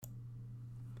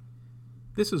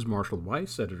This is Marshall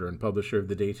Weiss, editor and publisher of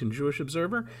the Dayton Jewish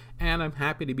Observer, and I'm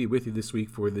happy to be with you this week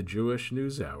for the Jewish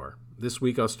News Hour. This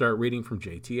week I'll start reading from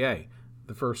JTA.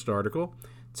 The first article,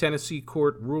 Tennessee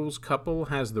court rules couple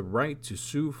has the right to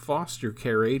sue foster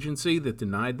care agency that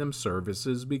denied them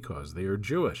services because they are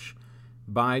Jewish,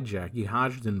 by Jackie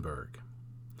Hajdenberg.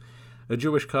 A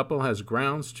Jewish couple has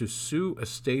grounds to sue a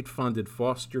state-funded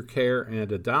foster care and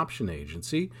adoption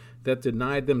agency that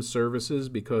denied them services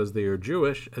because they are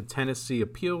Jewish, a Tennessee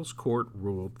appeals court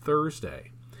ruled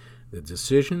Thursday. The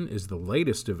decision is the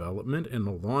latest development in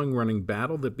a long-running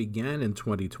battle that began in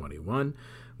 2021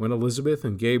 when Elizabeth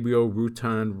and Gabriel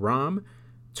Rutan Ram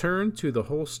turned to the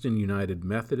Holston United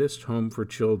Methodist Home for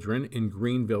Children in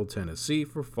Greenville, Tennessee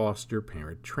for foster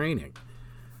parent training.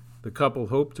 The couple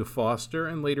hoped to foster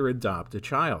and later adopt a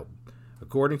child.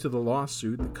 According to the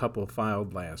lawsuit the couple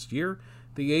filed last year,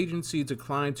 the agency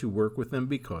declined to work with them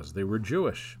because they were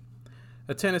Jewish.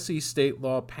 A Tennessee state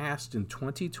law passed in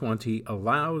 2020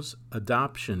 allows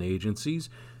adoption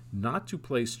agencies not to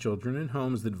place children in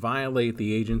homes that violate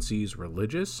the agency's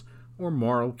religious or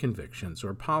moral convictions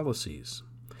or policies.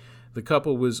 The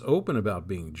couple was open about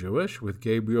being Jewish, with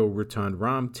Gabriel Rutan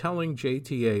Ram telling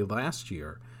JTA last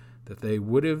year that they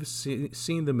would have seen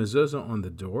the mezuzah on the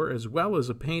door as well as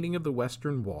a painting of the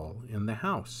western wall in the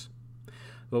house.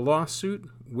 The lawsuit,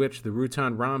 which the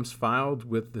Rutan Rams filed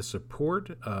with the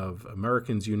support of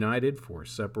Americans United for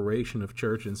Separation of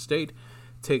Church and State,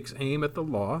 takes aim at the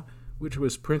law, which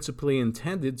was principally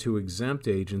intended to exempt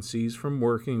agencies from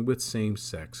working with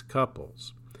same-sex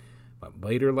couples. But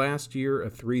later last year,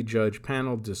 a 3-judge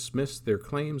panel dismissed their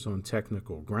claims on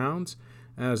technical grounds,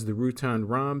 as the Rutan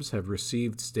Rams have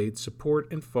received state support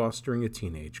in fostering a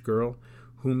teenage girl,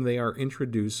 whom they are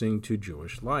introducing to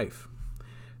Jewish life.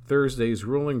 Thursday's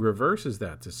ruling reverses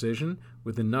that decision,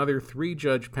 with another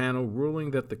 3-judge panel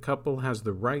ruling that the couple has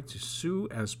the right to sue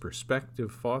as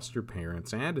prospective foster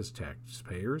parents and as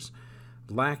taxpayers,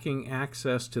 lacking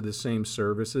access to the same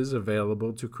services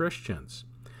available to Christians.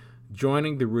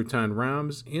 Joining the Rutan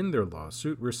Rams in their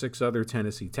lawsuit were 6 other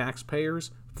Tennessee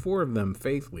taxpayers, 4 of them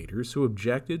faith leaders, who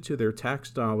objected to their tax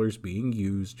dollars being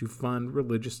used to fund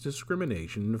religious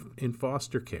discrimination in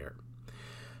foster care.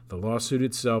 The lawsuit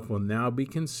itself will now be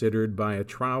considered by a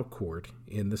trial court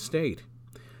in the state.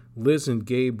 Liz and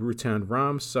Gabe Rutan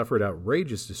Ram suffered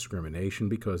outrageous discrimination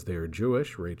because they are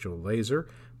Jewish, Rachel Laser,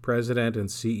 president and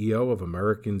CEO of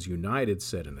Americans United,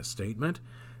 said in a statement.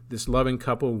 This loving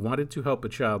couple wanted to help a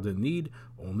child in need,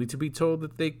 only to be told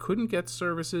that they couldn't get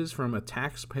services from a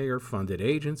taxpayer-funded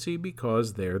agency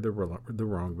because they're the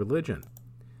wrong religion.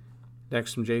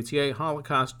 Next from JTA,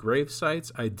 Holocaust grave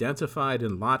sites identified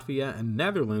in Latvia and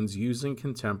Netherlands using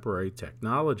contemporary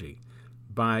technology,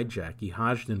 by Jackie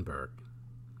Hajdenberg.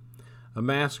 A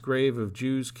mass grave of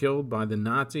Jews killed by the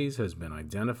Nazis has been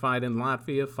identified in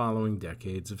Latvia following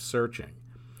decades of searching.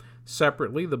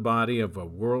 Separately, the body of a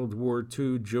World War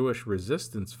II Jewish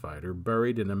resistance fighter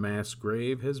buried in a mass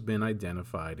grave has been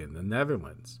identified in the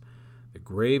Netherlands. The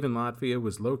grave in Latvia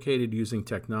was located using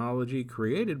technology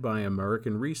created by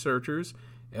American researchers,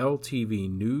 LTV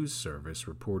News Service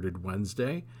reported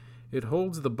Wednesday. It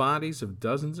holds the bodies of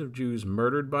dozens of Jews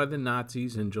murdered by the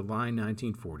Nazis in July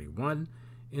 1941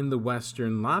 in the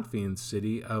western Latvian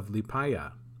city of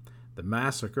Liepāja. The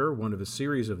massacre, one of a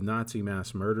series of Nazi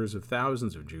mass murders of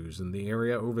thousands of Jews in the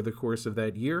area over the course of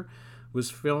that year,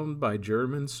 was filmed by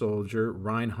German soldier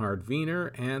Reinhard Wiener,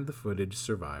 and the footage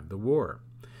survived the war.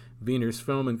 Wiener's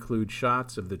film includes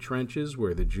shots of the trenches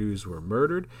where the Jews were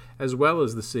murdered, as well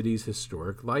as the city's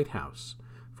historic lighthouse.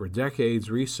 For decades,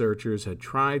 researchers had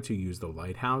tried to use the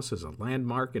lighthouse as a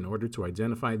landmark in order to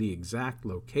identify the exact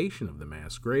location of the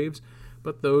mass graves,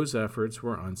 but those efforts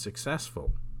were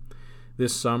unsuccessful.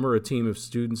 This summer, a team of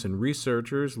students and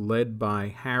researchers led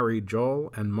by Harry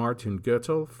Joel and Martin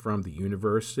Goettel from the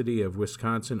University of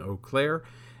Wisconsin-Eau Claire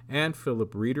and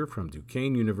Philip Reeder from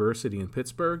Duquesne University in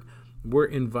Pittsburgh were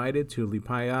invited to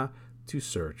Liepāja to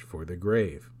search for the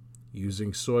grave.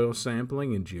 Using soil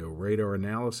sampling and georadar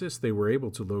analysis, they were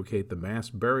able to locate the mass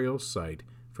burial site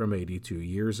from 82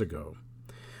 years ago.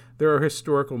 There are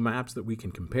historical maps that we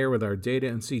can compare with our data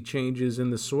and see changes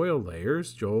in the soil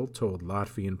layers, Joel told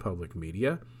Latvian public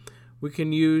media. We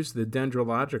can use the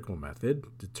dendrological method,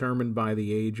 determined by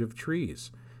the age of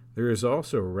trees. There is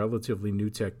also a relatively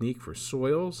new technique for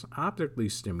soils, optically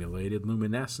stimulated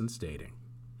luminescence dating.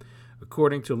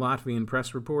 According to Latvian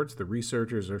press reports, the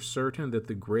researchers are certain that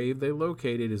the grave they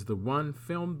located is the one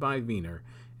filmed by Wiener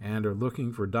and are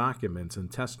looking for documents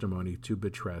and testimony to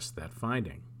buttress that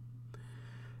finding.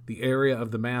 The area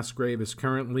of the mass grave is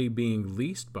currently being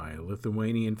leased by a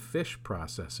Lithuanian fish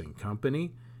processing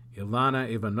company. Ilana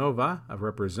Ivanova, a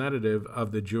representative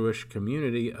of the Jewish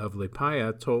community of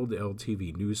Lipaia, told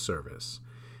LTV News Service.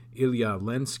 Ilya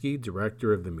Lenski,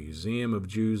 director of the Museum of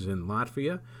Jews in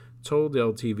Latvia, told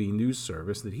LTV News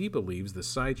Service that he believes the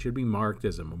site should be marked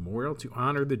as a memorial to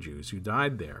honor the Jews who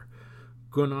died there.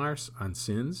 Gunnars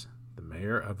Ansins, the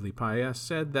mayor of Lipaia,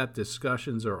 said that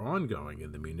discussions are ongoing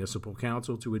in the municipal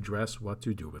council to address what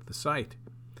to do with the site.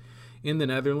 In the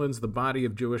Netherlands, the body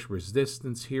of Jewish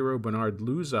resistance hero Bernard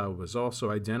Luza was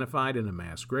also identified in a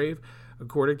mass grave,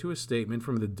 according to a statement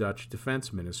from the Dutch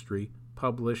Defense Ministry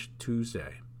published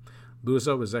Tuesday.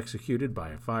 Luza was executed by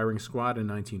a firing squad in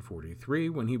 1943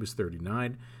 when he was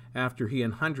 39, after he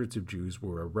and hundreds of Jews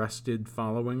were arrested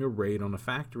following a raid on a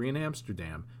factory in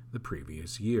Amsterdam the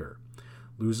previous year.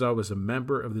 Luza was a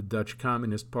member of the Dutch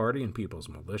Communist Party and People's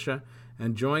Militia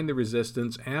and joined the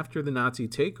resistance after the Nazi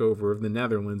takeover of the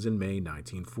Netherlands in May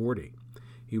 1940.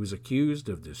 He was accused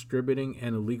of distributing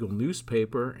an illegal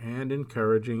newspaper and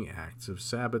encouraging acts of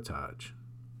sabotage.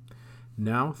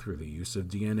 Now, through the use of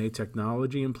DNA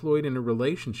technology employed in a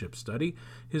relationship study,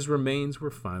 his remains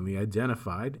were finally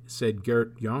identified, said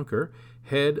Gert Jonker,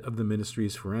 head of the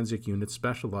ministry's forensic unit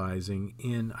specializing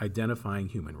in identifying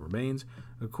human remains,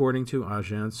 according to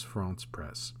Agence France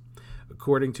Presse.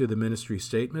 According to the ministry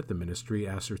statement, the ministry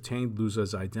ascertained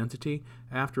Luza's identity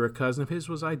after a cousin of his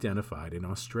was identified in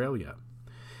Australia.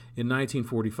 In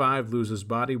 1945, Luza's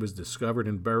body was discovered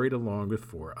and buried along with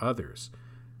 4 others.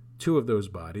 2 of those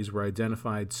bodies were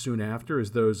identified soon after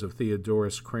as those of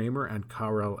Theodorus Kramer and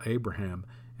Karel Abraham,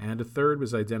 and a third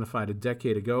was identified a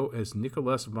decade ago as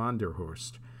Nicholas van der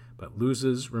Horst, but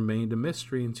Luza's remained a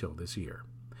mystery until this year.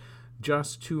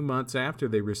 Just 2 months after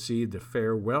they received a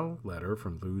farewell letter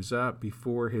from Luza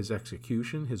before his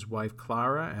execution, his wife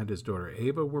Clara and his daughter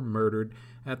Ava were murdered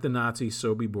at the Nazi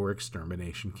Sobibor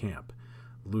extermination camp.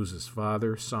 Luza's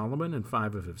father, Solomon, and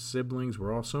 5 of his siblings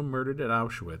were also murdered at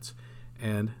Auschwitz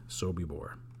and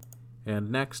Sobibor.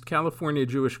 And next, California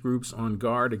Jewish groups on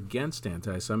guard against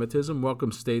anti-Semitism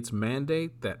welcome state's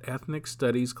mandate that ethnic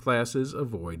studies classes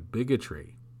avoid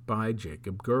bigotry, by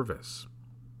Jacob Gervis.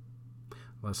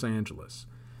 Los Angeles.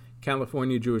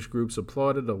 California Jewish groups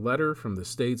applauded a letter from the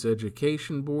state's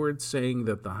education board saying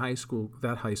that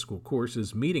high school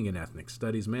courses meeting an ethnic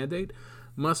studies mandate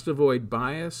must avoid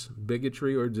bias,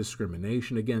 bigotry, or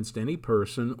discrimination against any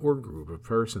person or group of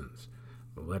persons.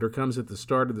 The letter comes at the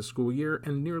start of the school year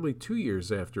and nearly 2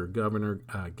 years after Governor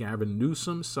Gavin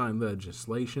Newsom signed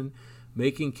legislation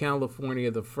making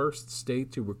California the first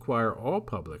state to require all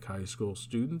public high school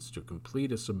students to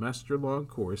complete a semester-long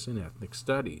course in ethnic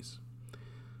studies.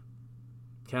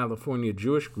 California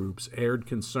Jewish groups aired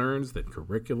concerns that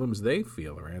curriculums they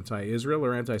feel are anti-Israel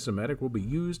or anti-Semitic will be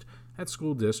used at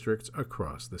school districts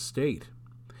across the state.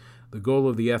 The goal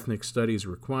of the ethnic studies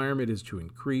requirement is to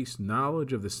increase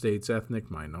knowledge of the state's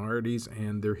ethnic minorities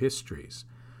and their histories.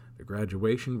 The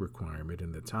graduation requirement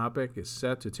in the topic is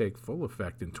set to take full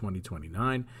effect in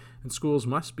 2029, and schools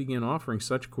must begin offering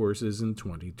such courses in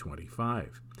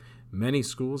 2025. Many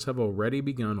schools have already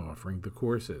begun offering the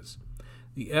courses.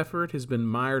 The effort has been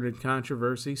mired in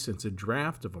controversy since a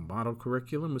draft of a model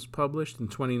curriculum was published in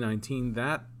 2019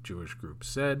 that, Jewish groups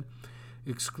said,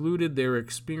 excluded their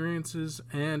experiences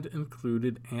and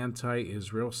included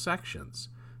anti-Israel sections.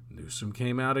 Newsom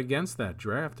came out against that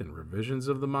draft, and revisions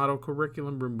of the model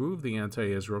curriculum removed the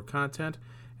anti-Israel content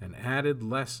and added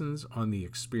lessons on the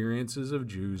experiences of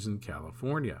Jews in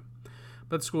California.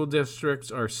 But school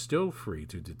districts are still free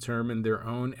to determine their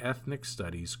own ethnic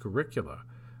studies curricula.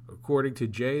 According to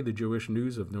Jay, the Jewish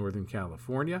News of Northern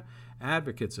California,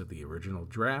 advocates of the original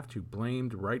draft who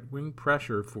blamed right-wing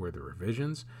pressure for the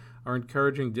revisions are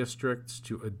encouraging districts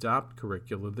to adopt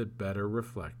curricula that better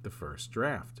reflect the first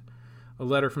draft. A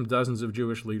letter from dozens of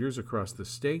Jewish leaders across the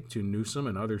state to Newsom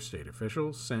and other state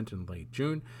officials, sent in late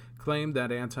June, claimed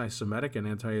that anti-Semitic and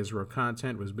anti-Israel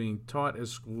content was being taught as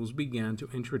schools began to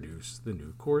introduce the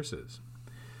new courses.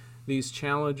 These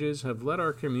challenges have led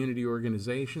our community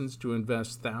organizations to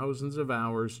invest thousands of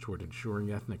hours toward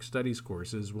ensuring ethnic studies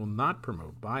courses will not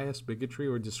promote bias, bigotry,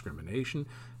 or discrimination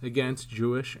against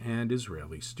Jewish and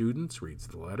Israeli students, reads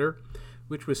the letter,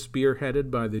 which was spearheaded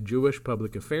by the Jewish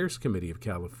Public Affairs Committee of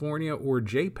California, or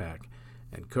JPAC,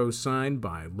 and co-signed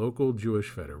by local Jewish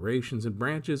federations and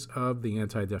branches of the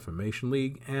Anti-Defamation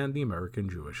League and the American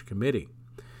Jewish Committee.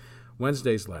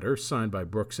 Wednesday's letter, signed by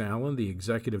Brooks Allen, the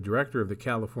executive director of the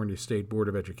California State Board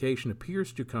of Education,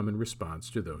 appears to come in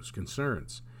response to those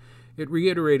concerns. It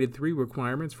reiterated 3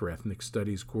 requirements for ethnic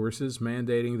studies courses,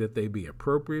 mandating that they be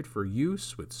appropriate for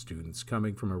use with students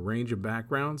coming from a range of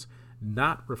backgrounds,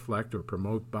 not reflect or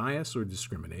promote bias or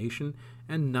discrimination,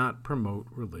 and not promote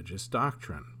religious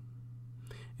doctrine.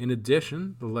 In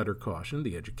addition, the letter cautioned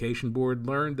the Education Board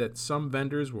learned that some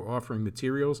vendors were offering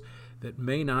materials that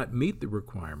may not meet the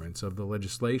requirements of the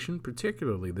legislation,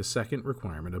 particularly the second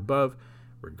requirement above,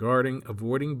 regarding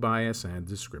avoiding bias and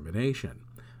discrimination.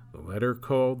 The letter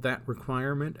called that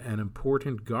requirement an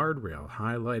important guardrail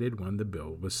highlighted when the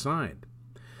bill was signed.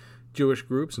 Jewish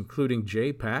groups, including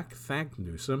JPAC, thanked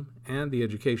Newsom and the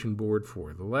Education Board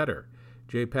for the letter.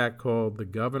 JPAC called the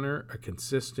governor a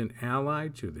consistent ally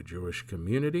to the Jewish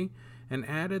community and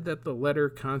added that the letter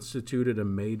constituted a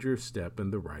major step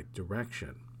in the right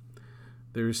direction.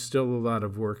 There is still a lot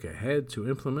of work ahead to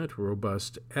implement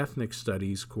robust ethnic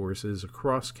studies courses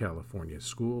across California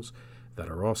schools that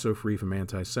are also free from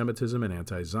anti-Semitism and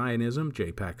anti-Zionism,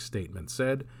 JPAC's statement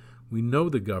said. We know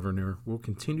the governor will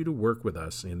continue to work with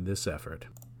us in this effort.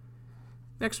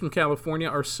 Next from California,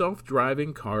 are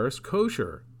self-driving cars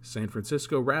kosher? San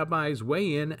Francisco rabbis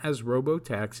weigh in as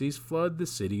robo-taxis flood the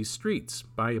city's streets,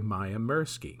 by Maya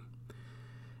Mirsky.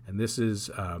 And this is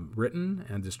written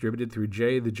and distributed through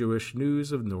Jay, the Jewish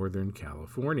News of Northern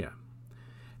California.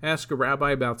 Ask a rabbi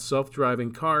about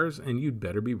self-driving cars, and you'd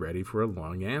better be ready for a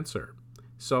long answer.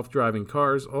 Self-driving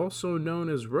cars, also known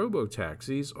as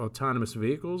robo-taxis, autonomous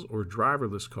vehicles, or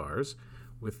driverless cars,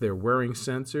 with their whirring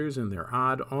sensors and their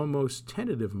odd, almost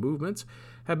tentative movements,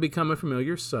 have become a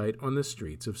familiar sight on the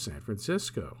streets of San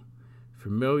Francisco.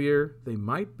 Familiar they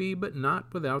might be, but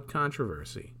not without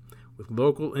controversy, with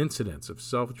local incidents of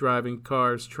self-driving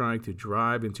cars trying to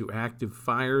drive into active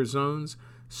fire zones,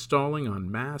 stalling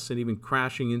en masse, and even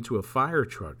crashing into a fire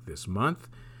truck this month.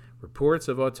 Reports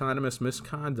of autonomous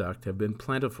misconduct have been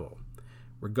plentiful.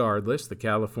 Regardless, the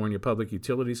California Public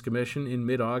Utilities Commission in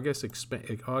mid-August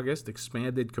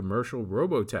expanded commercial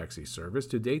robo-taxi service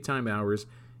to daytime hours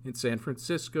in San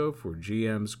Francisco for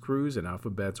GM's Cruise and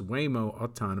Alphabet's Waymo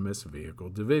autonomous vehicle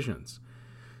divisions.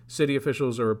 City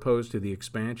officials are opposed to the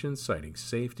expansion, citing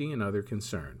safety and other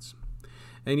concerns.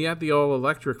 And yet the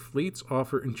all-electric fleets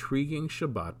offer intriguing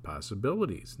Shabbat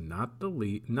possibilities,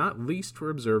 not least for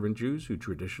observant Jews who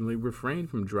traditionally refrain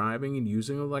from driving and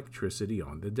using electricity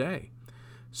on the day.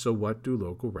 So what do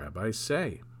local rabbis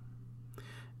say?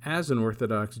 As an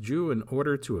Orthodox Jew, in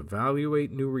order to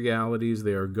evaluate new realities,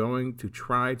 they are going to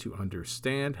try to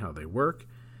understand how they work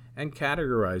and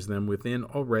categorize them within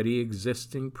already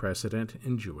existing precedent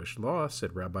in Jewish law,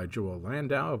 said Rabbi Joel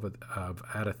Landau of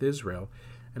Adath Israel,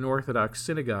 an Orthodox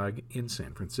synagogue in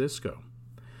San Francisco.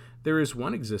 There is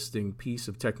one existing piece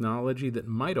of technology that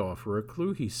might offer a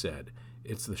clue, he said.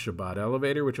 It's the Shabbat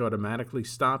elevator, which automatically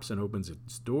stops and opens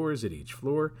its doors at each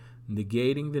floor,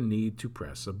 negating the need to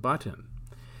press a button.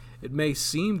 It may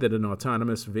seem that an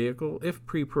autonomous vehicle, if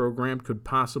pre-programmed, could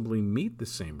possibly meet the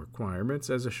same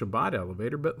requirements as a Shabbat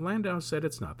elevator, but Landau said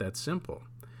it's not that simple.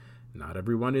 Not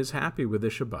everyone is happy with a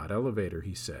Shabbat elevator,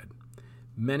 he said.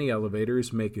 Many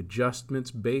elevators make adjustments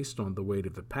based on the weight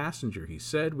of the passenger, he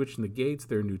said, which negates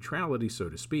their neutrality, so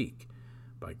to speak.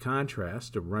 By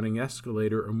contrast, a running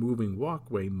escalator or moving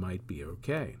walkway might be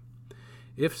okay.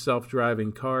 If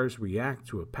self-driving cars react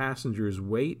to a passenger's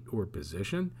weight or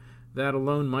position, that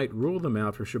alone might rule them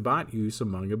out for Shabbat use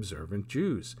among observant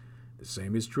Jews. The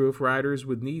same is true if riders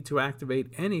would need to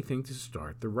activate anything to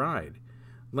start the ride.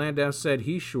 Landau said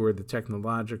he's sure the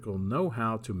technological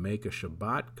know-how to make a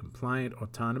Shabbat-compliant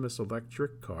autonomous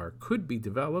electric car could be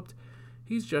developed.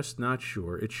 He's just not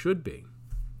sure it should be.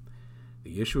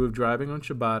 The issue of driving on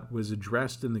Shabbat was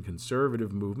addressed in the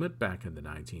conservative movement back in the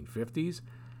 1950s,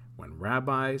 when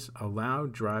rabbis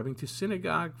allowed driving to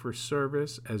synagogue for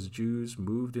service as Jews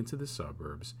moved into the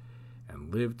suburbs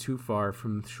and lived too far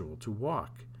from shul to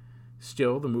walk.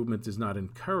 Still, the movement does not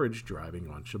encourage driving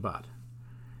on Shabbat.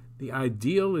 The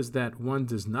ideal is that one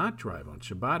does not drive on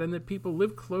Shabbat and that people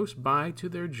live close by to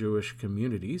their Jewish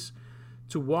communities,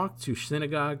 to walk to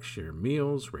synagogue, share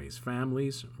meals, raise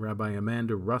families. Rabbi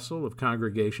Amanda Russell of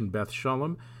Congregation Beth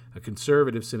Shalom, a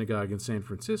conservative synagogue in San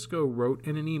Francisco, wrote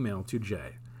in an email to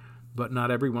Jay. But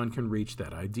not everyone can reach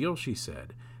that ideal, she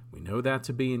said. We know that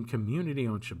to be in community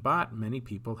on Shabbat, many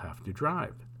people have to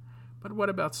drive. But what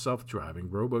about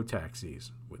self-driving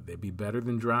robo-taxis? Would they be better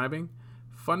than driving?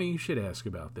 Funny you should ask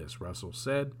about this, Russell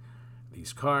said.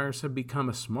 These cars have become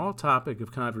a small topic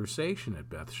of conversation at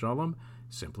Beth Shalom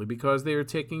simply because they are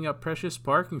taking up precious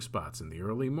parking spots in the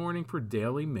early morning for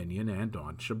daily minyan and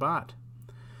on Shabbat.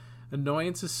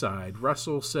 Annoyance aside,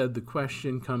 Russell said the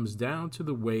question comes down to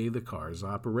the way the cars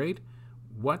operate,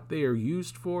 what they are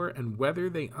used for, and whether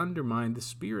they undermine the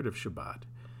spirit of Shabbat.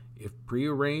 If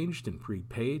prearranged and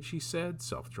prepaid, she said,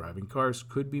 self-driving cars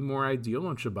could be more ideal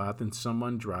on Shabbat than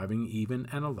someone driving even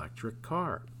an electric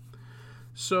car.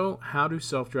 So, how do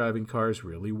self-driving cars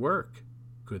really work?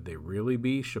 Could they really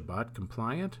be Shabbat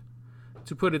compliant?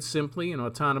 To put it simply, an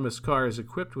autonomous car is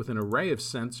equipped with an array of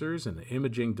sensors and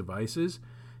imaging devices,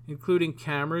 including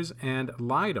cameras and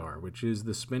LiDAR, which is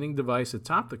the spinning device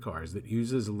atop the cars that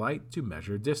uses light to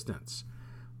measure distance.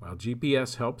 While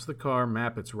GPS helps the car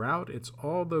map its route, it's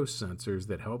all those sensors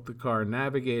that help the car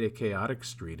navigate a chaotic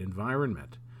street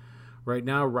environment. Right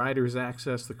now, riders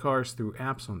access the cars through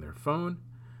apps on their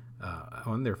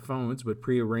phones, but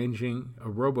prearranging a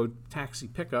robo-taxi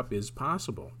pickup is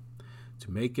possible.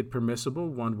 To make it permissible,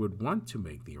 one would want to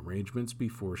make the arrangements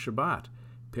before Shabbat.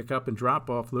 Pick-up and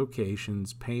drop-off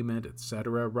locations, payment,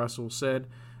 etc., Russell said.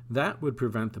 That would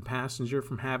prevent the passenger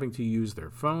from having to use their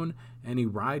phone, any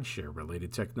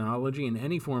rideshare-related technology, and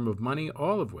any form of money,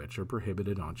 all of which are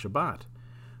prohibited on Shabbat.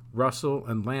 Russell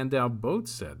and Landau both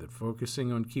said that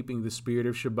focusing on keeping the spirit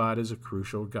of Shabbat is a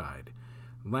crucial guide.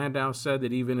 Landau said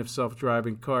that even if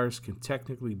self-driving cars can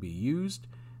technically be used,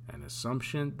 an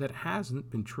assumption that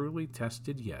hasn't been truly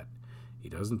tested yet. He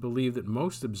doesn't believe that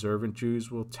most observant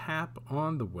Jews will tap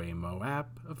on the Waymo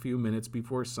app a few minutes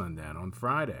before sundown on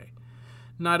Friday.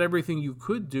 Not everything you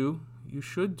could do, you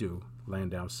should do,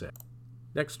 Landau said.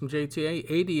 Next from JTA,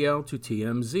 ADL to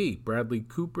TMZ. Bradley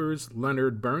Cooper's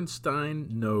Leonard Bernstein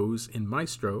nose in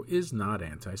Maestro is not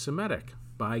anti-Semitic,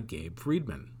 by Gabe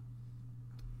Friedman.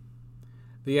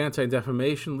 The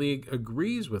Anti-Defamation League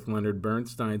agrees with Leonard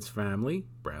Bernstein's family.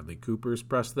 Bradley Cooper's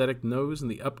prosthetic nose in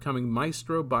the upcoming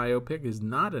Maestro biopic is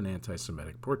not an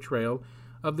anti-Semitic portrayal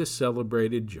of the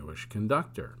celebrated Jewish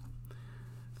conductor.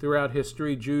 Throughout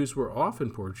history, Jews were often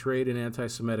portrayed in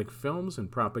anti-Semitic films and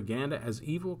propaganda as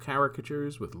evil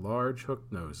caricatures with large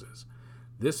hooked noses.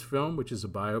 This film, which is a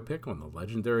biopic on the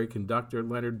legendary conductor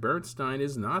Leonard Bernstein,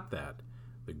 is not that.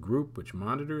 The group, which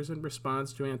monitors and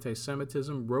responds to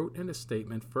anti-Semitism, wrote in a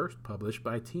statement first published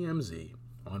by TMZ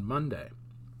on Monday.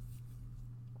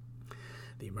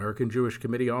 The American Jewish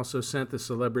Committee also sent the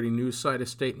celebrity news site a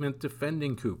statement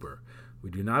defending Cooper.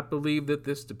 We do not believe that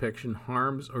this depiction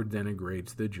harms or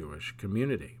denigrates the Jewish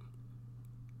community.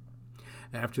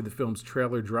 After the film's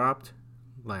trailer dropped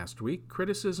last week,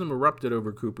 criticism erupted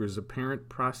over Cooper's apparent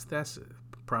prosthesis.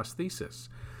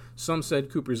 Some said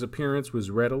Cooper's appearance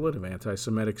was redolent of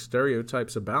anti-Semitic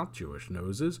stereotypes about Jewish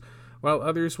noses, while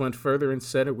others went further and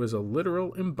said it was a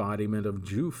literal embodiment of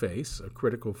Jew face, a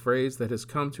critical phrase that has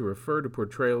come to refer to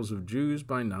portrayals of Jews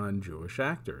by non-Jewish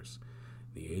actors.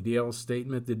 The ADL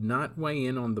statement did not weigh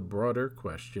in on the broader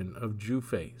question of Jew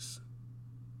face.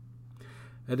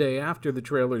 A day after the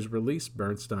trailer's release,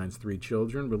 Bernstein's 3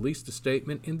 children released a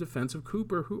statement in defense of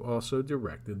Cooper, who also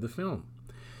directed the film.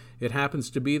 It happens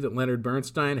to be that Leonard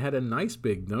Bernstein had a nice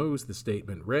big nose, the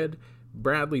statement read.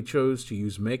 Bradley chose to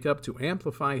use makeup to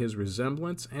amplify his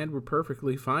resemblance, and we're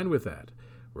perfectly fine with that.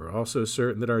 We're also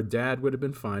certain that our dad would have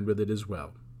been fine with it as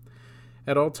well.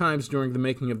 At all times during the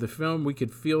making of the film, we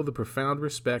could feel the profound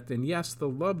respect and, yes, the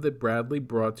love that Bradley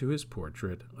brought to his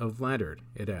portrait of Leonard,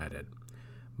 it added.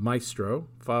 Maestro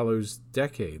follows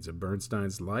decades of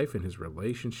Bernstein's life and his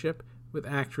relationship with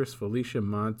actress Felicia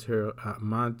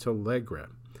Montealegre.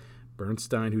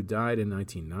 Bernstein, who died in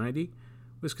 1990,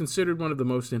 was considered one of the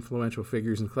most influential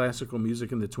figures in classical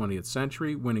music in the 20th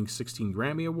century, winning 16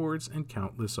 Grammy Awards and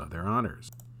countless other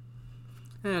honors.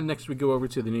 And next we go over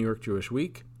to the New York Jewish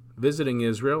Week. Visiting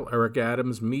Israel, Eric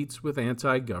Adams meets with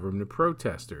anti-government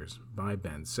protesters, by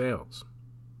Ben Sales.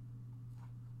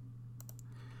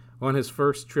 On his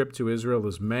first trip to Israel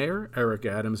as mayor, Eric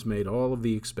Adams made all of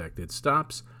the expected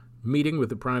stops, meeting with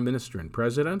the Prime Minister and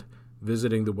President,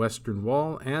 visiting the Western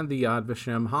Wall and the Yad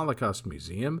Vashem Holocaust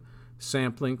Museum,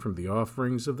 sampling from the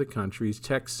offerings of the country's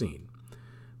tech scene.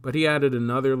 But he added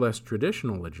another less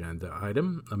traditional agenda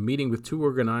item, a meeting with 2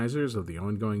 organizers of the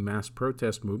ongoing mass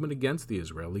protest movement against the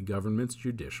Israeli government's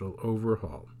judicial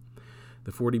overhaul.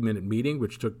 The 40-minute meeting,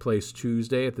 which took place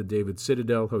Tuesday at the David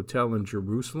Citadel Hotel in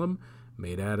Jerusalem,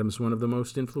 made Adams one of the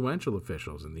most influential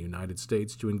officials in the United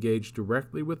States to engage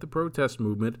directly with the protest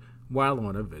movement while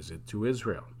on a visit to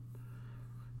Israel.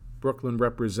 Brooklyn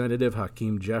Representative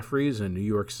Hakeem Jeffries and New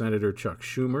York Senator Chuck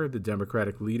Schumer, the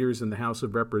Democratic leaders in the House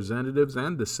of Representatives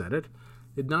and the Senate,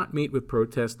 did not meet with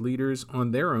protest leaders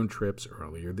on their own trips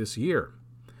earlier this year.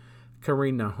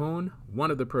 Karine Nahon,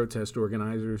 one of the protest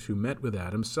organizers who met with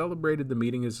Adams, celebrated the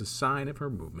meeting as a sign of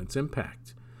her movement's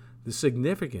impact. The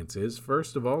significance is,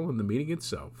 first of all, in the meeting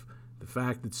itself, the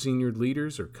fact that senior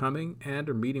leaders are coming and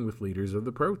are meeting with leaders of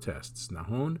the protests.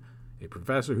 Nahon, a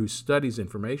professor who studies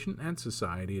information and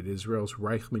society at Israel's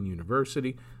Reichman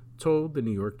University, told the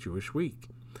New York Jewish Week.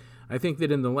 I think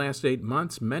that in the last 8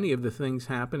 months, many of the things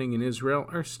happening in Israel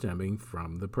are stemming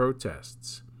from the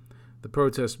protests. The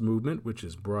protest movement, which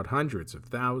has brought hundreds of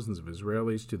thousands of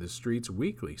Israelis to the streets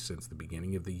weekly since the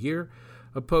beginning of the year,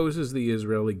 opposes the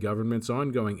Israeli government's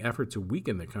ongoing effort to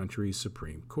weaken the country's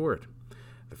Supreme Court.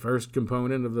 The first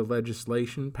component of the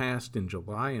legislation passed in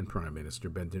July, and Prime Minister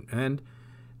Benjamin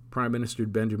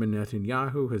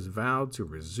Netanyahu has vowed to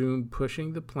resume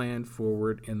pushing the plan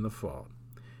forward in the fall.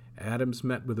 Adams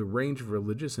met with a range of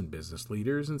religious and business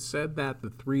leaders and said that the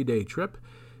 3-day trip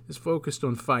is focused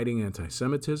on fighting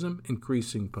anti-Semitism,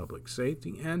 increasing public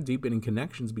safety, and deepening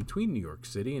connections between New York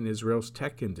City and Israel's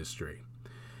tech industry.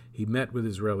 He met with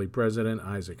Israeli President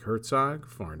Isaac Herzog,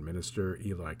 Foreign Minister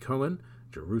Eli Cohen,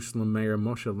 Jerusalem Mayor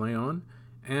Moshe Leon,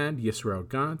 and Yisrael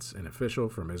Gantz, an official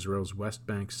from Israel's West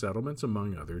Bank settlements,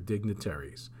 among other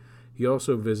dignitaries. He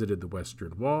also visited the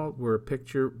Western Wall, where a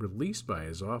picture released by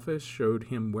his office showed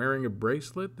him wearing a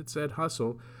bracelet that said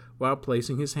 "Hustle," while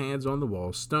placing his hands on the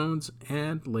wall stones,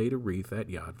 and laid a wreath at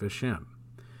Yad Vashem.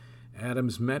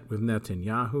 Adams met with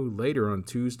Netanyahu later on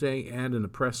Tuesday, and in a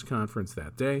press conference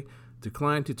that day,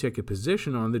 declined to take a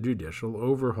position on the judicial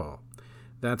overhaul.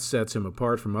 That sets him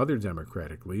apart from other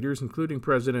Democratic leaders, including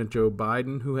President Joe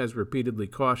Biden, who has repeatedly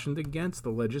cautioned against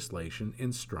the legislation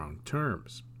in strong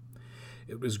terms.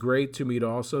 It was great to meet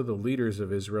also the leaders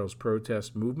of Israel's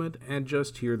protest movement and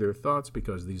just hear their thoughts,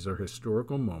 because these are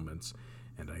historical moments,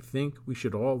 and I think we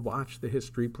should all watch the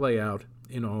history play out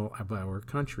in all of our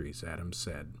countries, Adams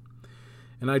said.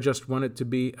 And I just want it to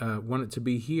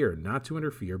be here, not to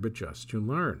interfere, but just to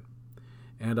learn.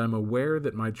 And I'm aware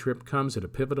that my trip comes at a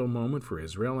pivotal moment for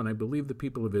Israel, and I believe the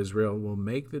people of Israel will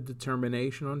make the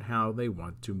determination on how they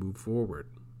want to move forward.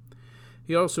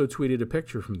 He also tweeted a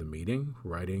picture from the meeting,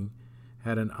 writing,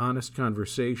 "Had an honest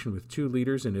conversation with 2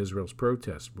 leaders in Israel's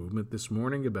protest movement this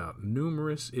morning about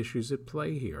numerous issues at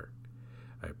play here.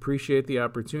 I appreciate the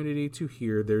opportunity to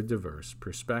hear their diverse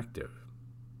perspective."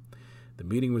 The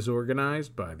meeting was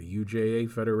organized by the UJA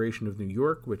Federation of New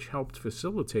York, which helped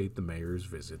facilitate the mayor's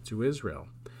visit to Israel.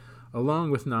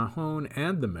 Along with Nahon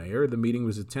and the mayor, the meeting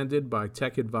was attended by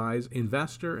Tech Advise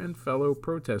investor and fellow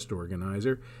protest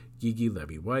organizer Gigi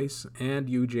Levy-Weiss and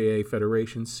UJA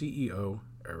Federation CEO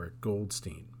Eric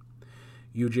Goldstein.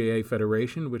 UJA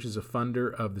Federation, which is a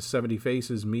funder of the 70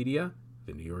 Faces Media,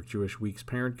 the New York Jewish Week's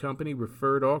parent company,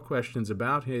 referred all questions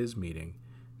about his meeting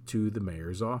to the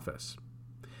mayor's office.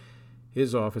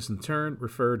 His office, in turn,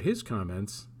 referred to his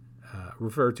comments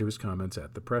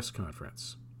at the press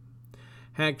conference.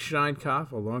 Hank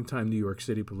Scheinkopf, a longtime New York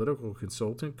City political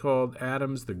consultant, called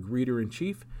Adams the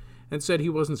greeter-in-chief and said he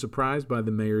wasn't surprised by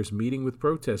the mayor's meeting with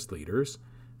protest leaders.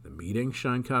 The meeting,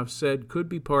 Scheinkopf said, could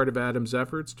be part of Adams'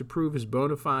 efforts to prove his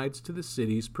bona fides to the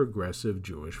city's progressive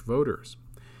Jewish voters.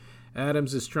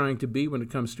 Adams is trying to be, when it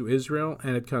comes to Israel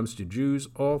and it comes to Jews,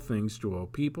 all things to all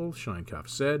people, Scheinkopf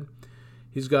said.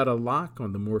 He's got a lock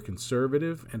on the more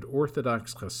conservative and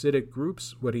Orthodox Hasidic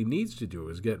groups. What he needs to do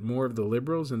is get more of the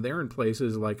liberals, and they're in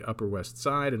places like Upper West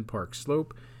Side and Park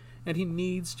Slope, and he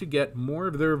needs to get more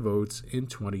of their votes in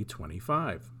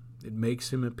 2025. It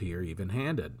makes him appear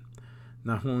even-handed.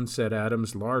 Nahon said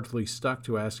Adams largely stuck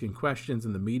to asking questions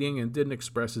in the meeting and didn't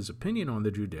express his opinion on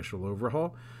the judicial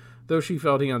overhaul, though she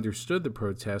felt he understood the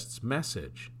protest's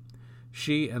message.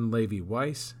 She and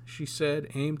Levy-Weiss, she said,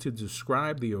 aim to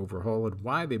describe the overhaul and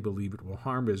why they believe it will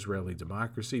harm Israeli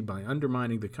democracy by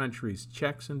undermining the country's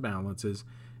checks and balances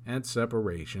and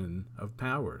separation of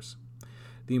powers.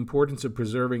 The importance of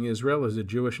preserving Israel as a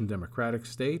Jewish and democratic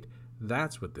state,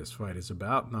 that's what this fight is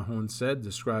about, Nahon said,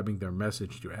 describing their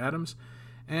message to Adams.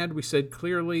 And we said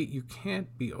clearly, you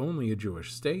can't be only a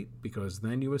Jewish state, because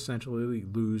then you essentially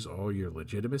lose all your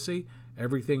legitimacy,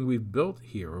 everything we've built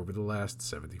here over the last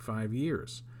 75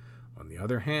 years. On the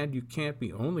other hand, you can't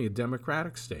be only a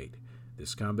democratic state.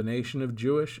 This combination of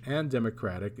Jewish and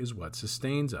democratic is what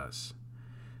sustains us.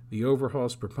 The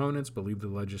overhaul's proponents believe the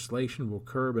legislation will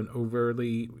curb an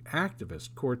overly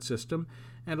activist court system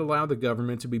and allow the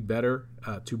government to better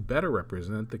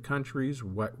represent the country's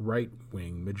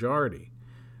right-wing majority.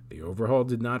 The overhaul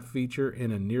did not feature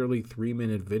in a nearly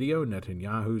 3-minute video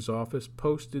Netanyahu's office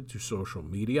posted to social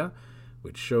media,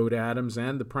 which showed Adams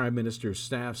and the Prime Minister's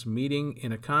staff's meeting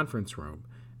in a conference room,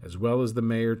 as well as the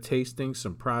mayor tasting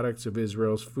some products of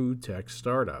Israel's food tech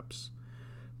startups.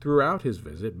 Throughout his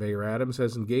visit, Mayor Adams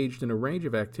has engaged in a range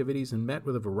of activities and met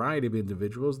with a variety of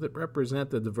individuals that represent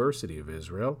the diversity of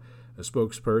Israel. A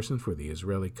spokesperson for the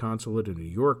Israeli consulate in New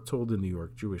York told the New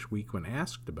York Jewish Week when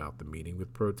asked about the meeting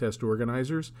with protest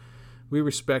organizers, "We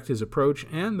respect his approach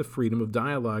and the freedom of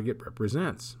dialogue it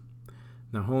represents."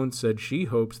 Nahon said she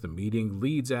hopes the meeting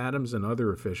leads Adams and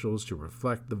other officials to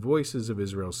reflect the voices of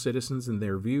Israel's citizens and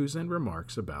their views and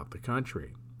remarks about the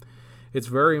country. It's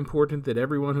very important that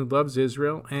everyone who loves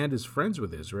Israel and is friends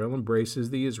with Israel embraces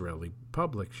the Israeli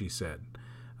public, she said.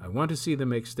 I want to see them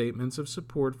make statements of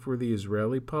support for the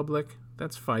Israeli public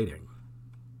that's fighting.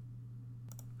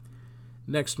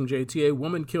 Next from JTA,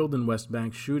 woman killed in West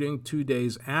Bank shooting 2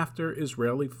 days after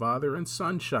Israeli father and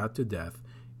son shot to death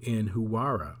in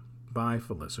Huwara, by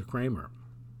Felissa Kramer.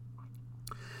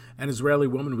 An Israeli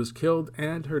woman was killed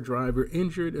and her driver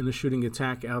injured in a shooting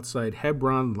attack outside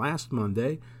Hebron last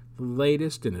Monday, the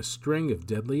latest in a string of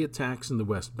deadly attacks in the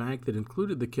West Bank that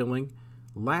included the killing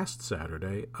last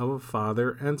Saturday of a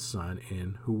father and son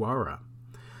in Huwara.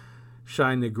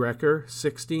 Shai Negreker,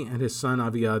 60, and his son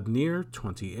Aviad Nir,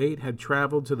 28, had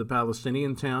traveled to the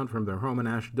Palestinian town from their home in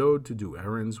Ashdod to do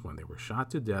errands when they were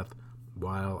shot to death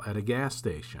while at a gas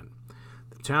station.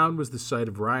 The town was the site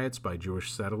of riots by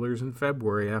Jewish settlers in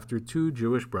February after 2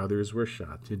 Jewish brothers were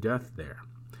shot to death there.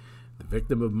 The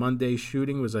victim of Monday's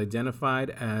shooting was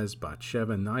identified as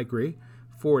Batsheva Nigri,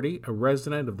 40, a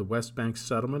resident of the West Bank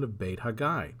settlement of Beit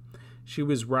Haggai. She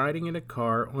was riding in a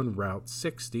car on Route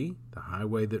 60, the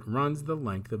highway that runs the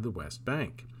length of the West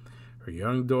Bank. Her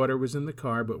young daughter was in the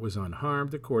car but was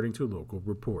unharmed, according to local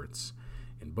reports.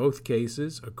 In both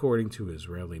cases, according to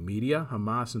Israeli media,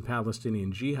 Hamas and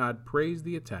Palestinian Jihad praised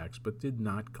the attacks but did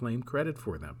not claim credit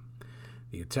for them.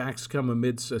 The attacks come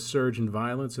amidst a surge in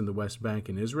violence in the West Bank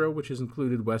and Israel, which has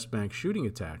included West Bank shooting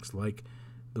attacks like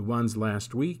the ones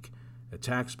last week,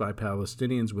 attacks by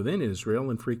Palestinians within Israel,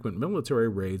 and frequent military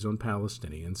raids on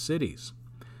Palestinian cities.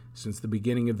 Since the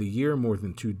beginning of the year, more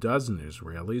than 24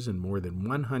 Israelis and more than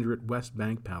 100 West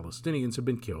Bank Palestinians have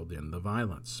been killed in the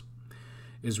violence.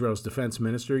 Israel's defense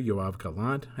minister, Yoav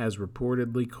Gallant, has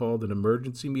reportedly called an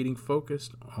emergency meeting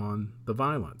focused on the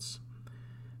violence.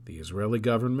 The Israeli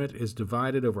government is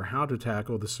divided over how to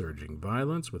tackle the surging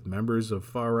violence, with members of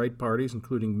far-right parties,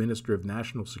 including Minister of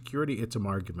National Security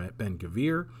Itamar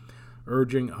Ben-Gvir,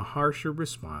 urging a harsher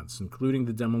response, including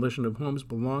the demolition of homes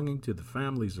belonging to the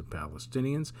families of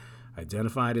Palestinians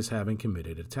identified as having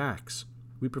committed attacks.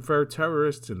 We prefer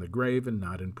terrorists in the grave and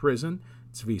not in prison,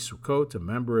 Tzvi Sukkot, a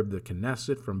member of the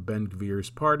Knesset from Ben-Gvir's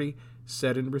party,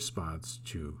 said in response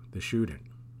to the shooting.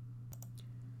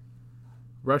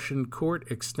 Russian court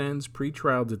extends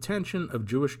pretrial detention of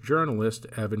Jewish journalist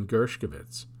Evan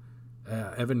Gershkovich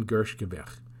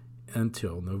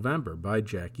until November, by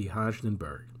Jackie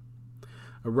Hajdenberg.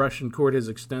 A Russian court has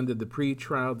extended the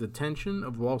pre-trial detention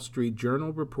of Wall Street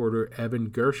Journal reporter Evan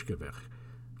Gershkovich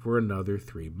for another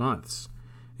 3 months.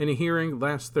 In a hearing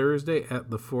last Thursday at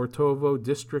the Fortovo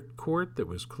District Court that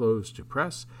was closed to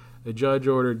press, a judge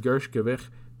ordered Gershkovich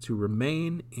to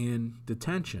remain in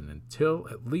detention until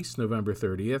at least November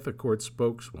 30th, a court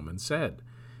spokeswoman said.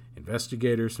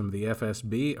 Investigators from the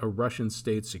FSB, a Russian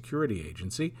state security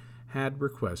agency, had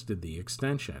requested the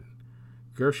extension.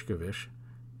 Gershkovich,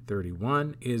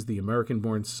 31, is the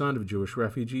American-born son of Jewish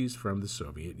refugees from the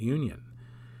Soviet Union.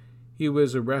 He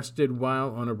was arrested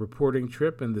while on a reporting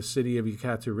trip in the city of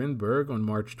Yekaterinburg on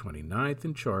March 29th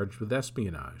and charged with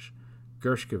espionage.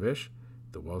 Gershkovich,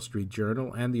 the Wall Street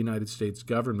Journal, and the United States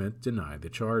government denied the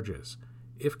charges.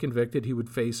 If convicted, he would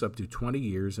face up to 20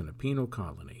 years in a penal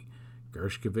colony.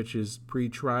 Gershkovich's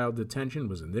pre-trial detention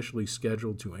was initially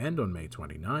scheduled to end on May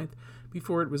 29th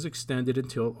before it was extended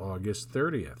until August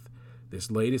 30th.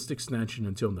 This latest extension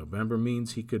until November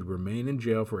means he could remain in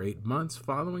jail for 8 months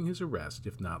following his arrest,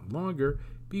 if not longer,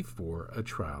 before a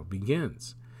trial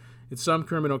begins. In some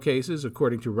criminal cases,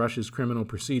 according to Russia's Criminal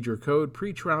Procedure Code,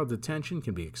 pretrial detention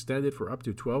can be extended for up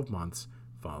to 12 months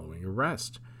following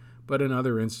arrest. But in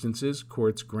other instances,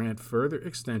 courts grant further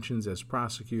extensions as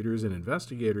prosecutors and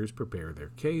investigators prepare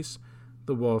their case,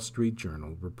 the Wall Street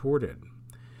Journal reported.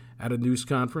 At a news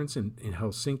conference in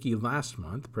Helsinki last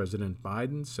month, President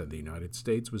Biden said the United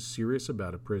States was serious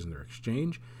about a prisoner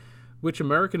exchange, which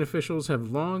American officials have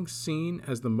long seen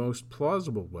as the most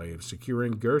plausible way of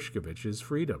securing Gershkovich's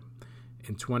freedom.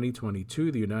 In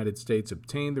 2022, the United States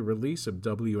obtained the release of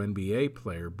WNBA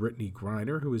player Brittany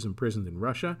Griner, who is imprisoned in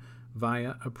Russia,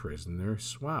 via a prisoner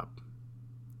swap.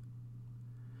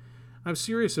 I'm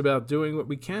serious about doing what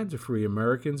we can to free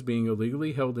Americans being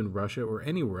illegally held in Russia or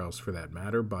anywhere else for that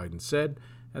matter, Biden said,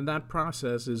 and that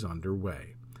process is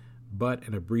underway. But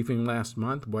in a briefing last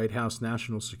month, White House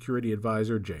National Security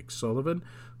Advisor Jake Sullivan,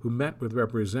 who met with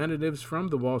representatives from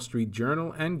the Wall Street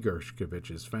Journal and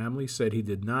Gershkovich's family, said he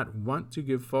did not want to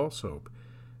give false hope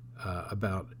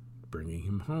about bringing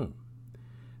him home.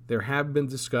 There have been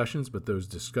discussions, but those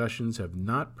discussions have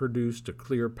not produced a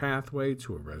clear pathway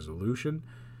to a resolution,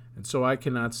 and so I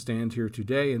cannot stand here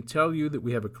today and tell you that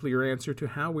we have a clear answer to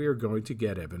how we are going to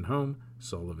get Evan home,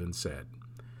 Sullivan said.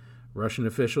 Russian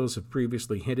officials have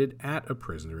previously hinted at a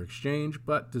prisoner exchange,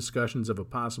 but discussions of a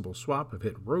possible swap have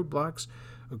hit roadblocks,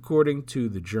 according to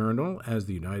the Journal, as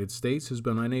the United States has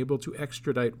been unable to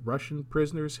extradite Russian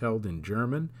prisoners held in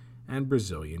German and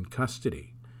Brazilian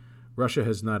custody. Russia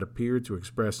has not appeared to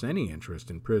express any interest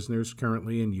in prisoners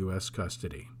currently in U.S.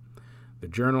 custody. The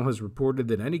Journal has reported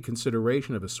that any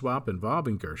consideration of a swap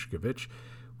involving Gershkovich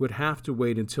would have to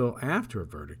wait until after a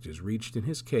verdict is reached in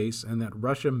his case, and that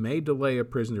Russia may delay a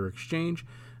prisoner exchange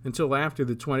until after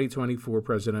the 2024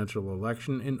 presidential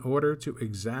election in order to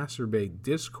exacerbate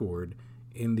discord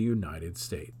in the United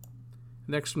States.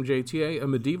 Next from JTA, a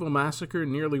medieval massacre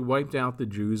nearly wiped out the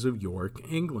Jews of York,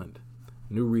 England.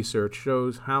 New research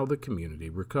shows how the community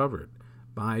recovered,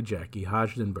 by Jackie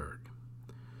Hodgenberg.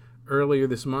 Earlier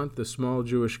this month, the small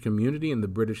Jewish community in the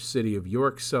British city of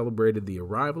York celebrated the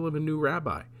arrival of a new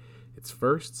rabbi, its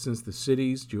first since the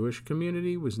city's Jewish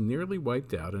community was nearly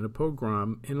wiped out in a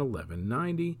pogrom in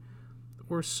 1190,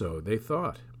 or so they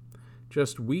thought.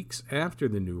 Just weeks after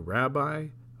the new rabbi,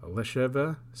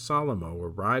 Elisheva Salomo,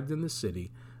 arrived in the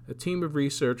city, a team of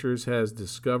researchers has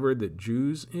discovered that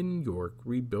Jews in York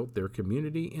rebuilt their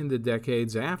community in the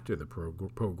decades after the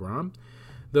pogrom,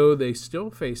 though they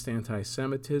still faced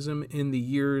anti-Semitism in the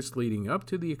years leading up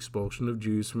to the expulsion of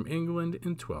Jews from England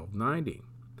in 1290.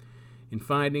 In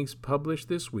findings published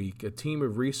this week, a team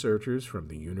of researchers from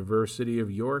the University of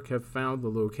York have found the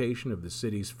location of the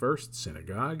city's first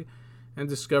synagogue and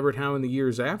discovered how in the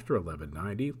years after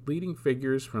 1190, leading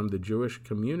figures from the Jewish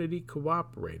community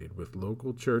cooperated with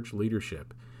local church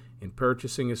leadership in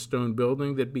purchasing a stone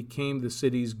building that became the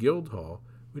city's guild hall,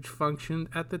 which functioned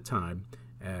at the time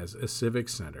as a civic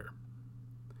center.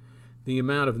 The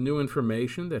amount of new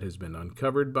information that has been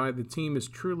uncovered by the team is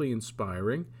truly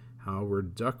inspiring,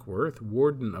 Howard Duckworth,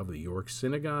 warden of the York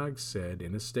Synagogue, said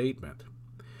in a statement.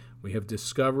 We have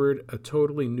discovered a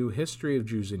totally new history of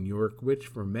Jews in York, which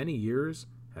for many years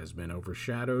has been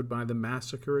overshadowed by the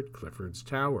massacre at Clifford's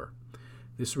Tower.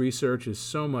 This research is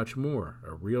so much more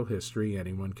a real history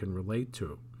anyone can relate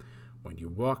to. When you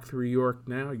walk through York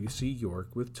now, you see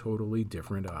York with totally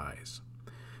different eyes.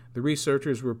 The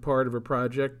researchers were part of a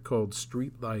project called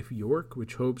Street Life York,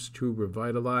 which hopes to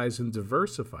revitalize and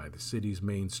diversify the city's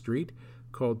main street,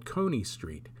 called Coney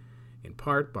Street, in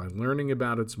part by learning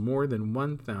about its more than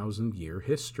 1,000-year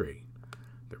history.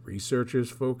 The researchers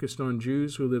focused on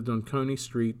Jews who lived on Coney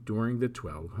Street during the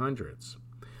 1200s.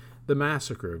 The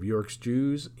massacre of York's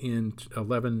Jews in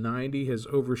 1190 has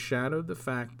overshadowed the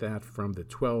fact that from the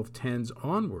 1210s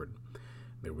onward,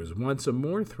 there was once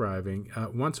more a thriving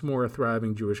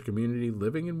Jewish community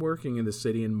living and working in the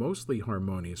city in mostly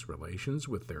harmonious relations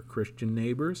with their Christian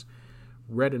neighbors,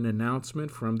 read an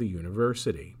announcement from the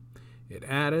university. It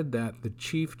added that the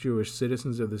chief Jewish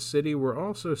citizens of the city were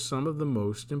also some of the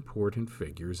most important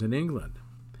figures in England.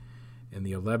 In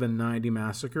the 1190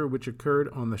 massacre, which occurred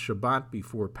on the Shabbat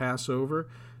before Passover,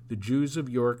 the Jews of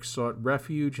York sought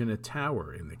refuge in a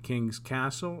tower in the king's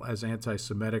castle as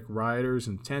anti-Semitic rioters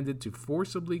intended to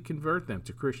forcibly convert them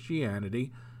to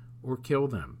Christianity or kill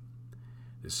them.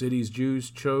 The city's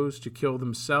Jews chose to kill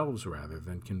themselves rather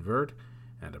than convert,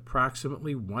 and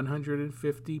approximately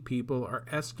 150 people are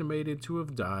estimated to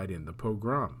have died in the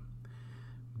pogrom.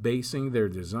 Basing their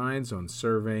designs on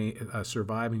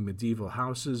surviving medieval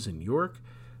houses in York,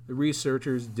 the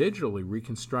researchers digitally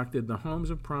reconstructed the homes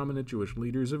of prominent Jewish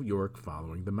leaders of York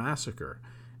following the massacre,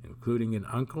 including an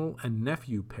uncle and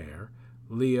nephew pair,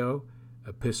 Leo,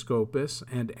 Episcopus,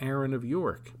 and Aaron of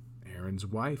York, Aaron's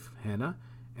wife, Hannah,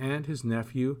 and his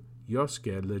nephew,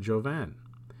 Yosked le Jovan.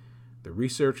 The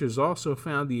researchers also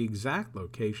found the exact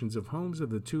locations of homes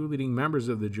of the two leading members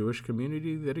of the Jewish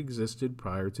community that existed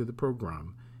prior to the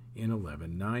pogrom in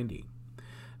 1190.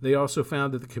 They also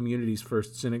found that the community's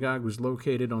first synagogue was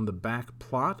located on the back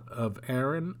plot of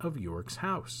Aaron of York's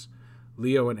house.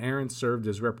 Leo and Aaron served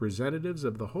as representatives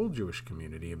of the whole Jewish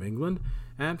community of England,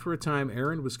 and for a time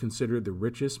Aaron was considered the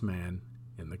richest man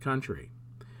in the country.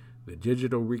 The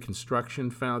digital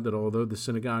reconstruction found that although the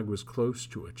synagogue was close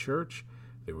to a church,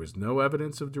 there was no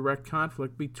evidence of direct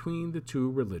conflict between the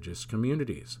two religious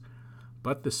communities.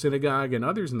 But the synagogue and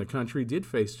others in the country did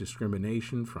face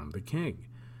discrimination from the king.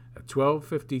 A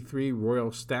 1253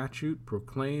 royal statute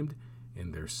proclaimed,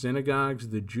 "In their synagogues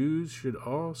the Jews should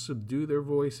all subdue their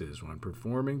voices when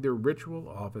performing their ritual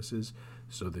offices,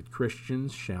 so that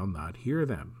Christians shall not hear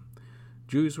them."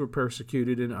 Jews were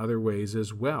persecuted in other ways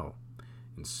as well.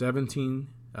 In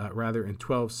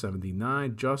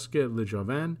 1279, Yosked le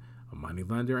Jovan, a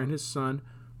moneylender, and his son,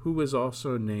 who was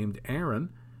also named Aaron,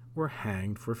 were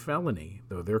hanged for felony,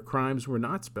 though their crimes were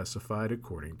not specified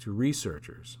according to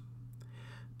researchers.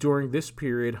 During this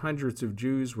period, hundreds of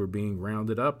Jews were being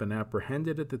rounded up and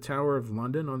apprehended at the Tower of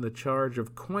London on the charge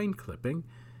of coin clipping,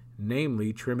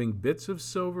 namely trimming bits of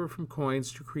silver from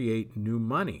coins to create new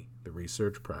money, the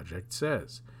research project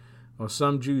says. While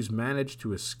some Jews managed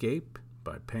to escape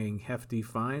by paying hefty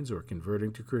fines or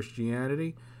converting to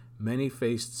Christianity, many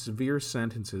faced severe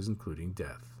sentences, including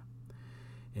death.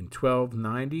 In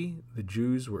 1290, the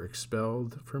Jews were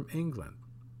expelled from England,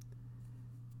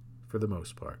 for the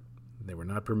most part. They were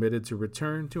not permitted to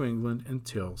return to England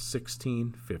until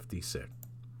 1656.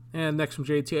 And next from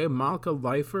JTA, Malka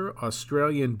Leifer,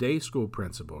 Australian day school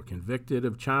principal, convicted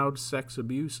of child sex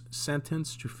abuse,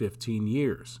 sentenced to 15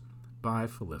 years, by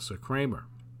Felissa Kramer.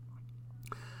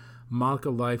 Malka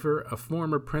Leifer, a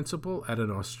former principal at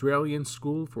an Australian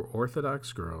school for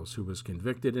Orthodox girls who was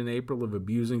convicted in April of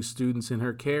abusing students in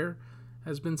her care,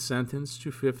 has been sentenced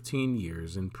to 15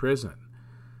 years in prison.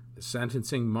 The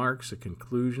sentencing marks a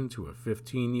conclusion to a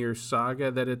 15-year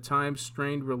saga that at times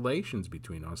strained relations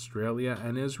between Australia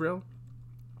and Israel,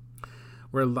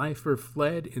 where Leifer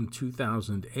fled in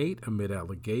 2008 amid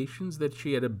allegations that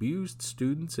she had abused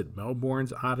students at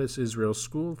Melbourne's Adas Israel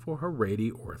School for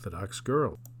Haredi Orthodox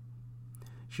girls.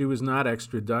 She was not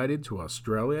extradited to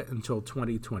Australia until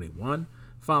 2021,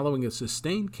 following a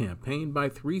sustained campaign by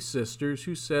three sisters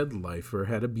who said Leifer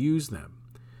had abused them.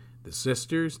 The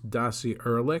sisters, Dasi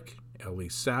Ehrlich, Ellie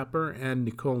Sapper, and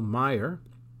Nicole Meyer,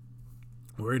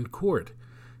 were in court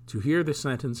to hear the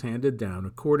sentence handed down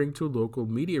according to local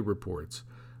media reports,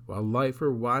 while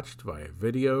Leifer watched via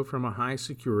video from a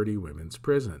high-security women's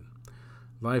prison.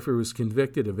 Leifer was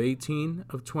convicted of 18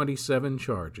 of 27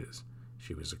 charges.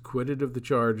 She was acquitted of the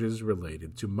charges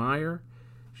related to Meyer.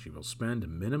 She will spend a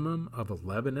minimum of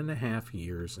 11 and a half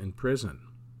years in prison.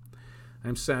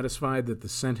 I'm satisfied that the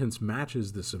sentence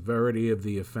matches the severity of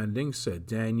the offending, said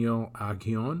Daniel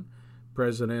Agion,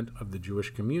 president of the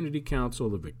Jewish Community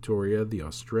Council of Victoria, the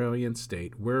Australian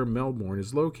state where Melbourne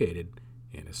is located,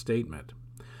 in a statement.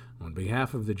 On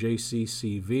behalf of the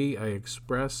JCCV, I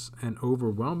express an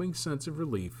overwhelming sense of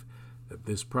relief that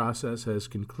this process has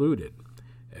concluded.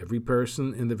 Every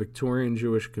person in the Victorian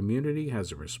Jewish community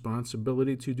has a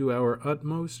responsibility to do our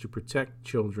utmost to protect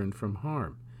children from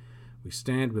harm. We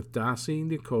stand with Dasi,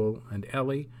 Nicole, and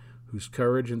Ellie, whose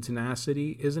courage and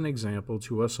tenacity is an example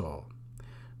to us all.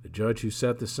 The judge who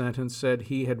set the sentence said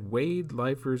he had weighed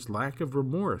Leifer's lack of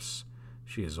remorse.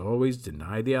 She has always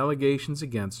denied the allegations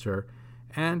against her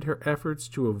and her efforts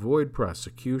to avoid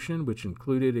prosecution, which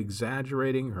included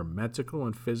exaggerating her mental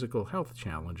and physical health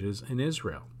challenges in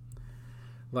Israel.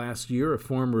 Last year, a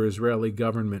former Israeli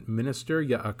government minister,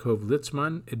 Yaakov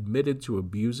Litzman, admitted to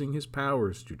abusing his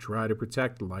powers to try to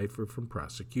protect Leifer from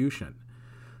prosecution.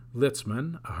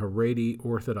 Litzman, a Haredi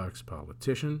Orthodox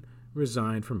politician,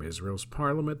 resigned from Israel's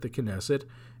parliament, the Knesset,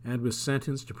 and was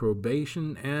sentenced to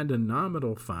probation and a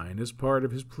nominal fine as part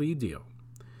of his plea deal.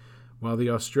 While the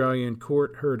Australian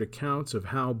court heard accounts of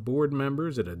how board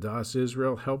members at Adas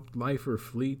Israel helped Leifer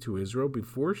flee to Israel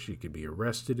before she could be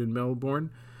arrested in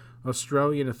Melbourne,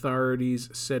 Australian authorities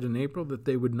said in April that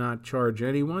they would not charge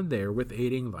anyone there with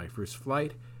aiding Leifer's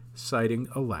flight, citing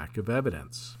a lack of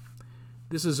evidence.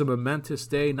 This is a momentous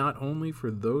day not only for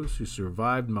those who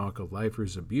survived Malka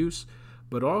Leifer's abuse,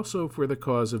 but also for the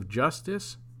cause of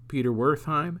justice, Peter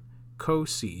Wertheim,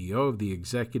 co-CEO of the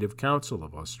Executive Council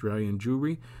of Australian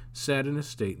Jewry, said in a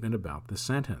statement about the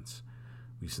sentence.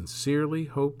 We sincerely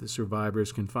hope the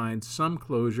survivors can find some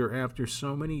closure after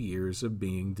so many years of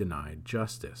being denied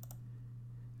justice.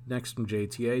 Next from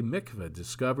JTA, mikveh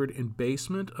discovered in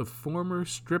basement of former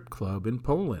strip club in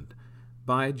Poland,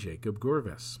 by Jacob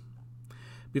Gorvis.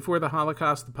 Before the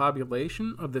Holocaust, the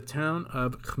population of the town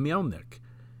of Chmielnik,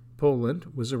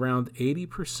 Poland, was around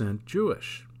 80%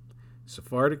 Jewish.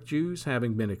 Sephardic Jews,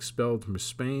 having been expelled from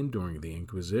Spain during the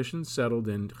Inquisition, settled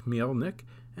in Chmielnik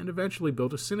and eventually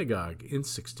built a synagogue in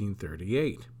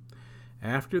 1638.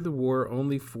 After the war,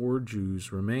 only 4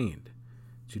 Jews remained.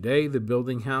 Today, the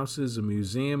building houses a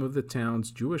museum of the town's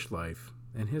Jewish life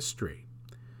and history.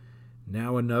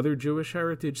 Now another Jewish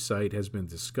heritage site has been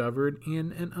discovered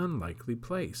in an unlikely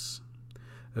place.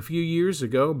 A few years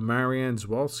ago, Marian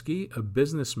Zwolski, a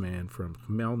businessman from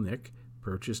Chmielnik,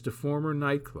 purchased a former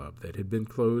nightclub that had been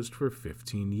closed for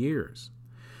 15 years.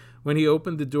 When he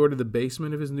opened the door to the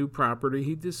basement of his new property,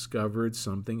 he discovered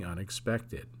something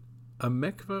unexpected: a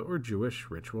mikveh, or Jewish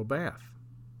ritual bath.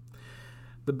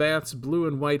 The bath's blue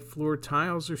and white floor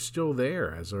tiles are still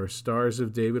there, as are Stars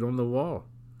of David on the wall.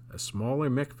 A smaller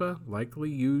mikveh,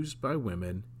 likely used by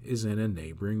women, is in a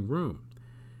neighboring room.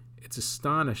 It's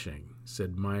astonishing,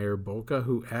 said Meyer Bolka,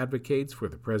 who advocates for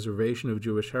the preservation of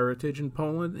Jewish heritage in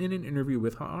Poland, in an interview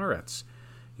with Haaretz.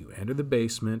 You enter the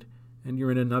basement, and you're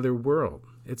in another world.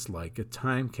 It's like a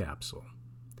time capsule.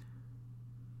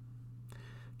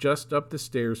 Just up the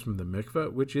stairs from the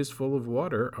mikveh, which is full of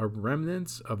water, are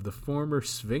remnants of the former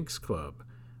Sphinx Club,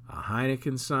 a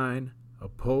Heineken sign, a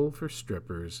pole for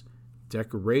strippers,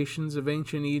 decorations of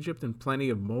ancient Egypt, and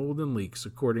plenty of mold and leaks,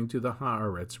 according to the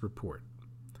Haaretz report.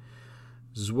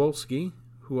 Zwolsky,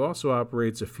 who also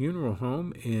operates a funeral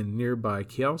home in nearby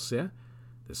Kielce,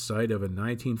 the site of a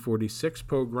 1946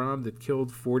 pogrom that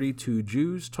killed 42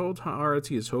 Jews, told Haaretz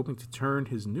he is hoping to turn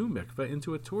his new mikveh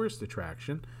into a tourist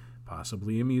attraction,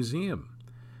 possibly a museum.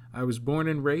 I was born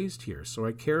and raised here, so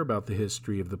I care about the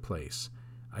history of the place.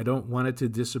 I don't want it to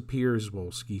disappear,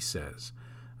 Zwolsky says.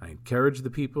 I encourage the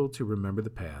people to remember the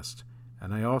past,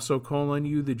 and I also call on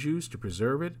you, the Jews, to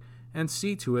preserve it and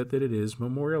see to it that it is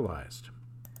memorialized.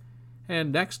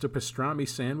 And next, a pastrami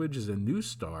sandwich is a new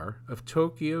star of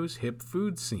Tokyo's hip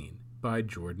food scene by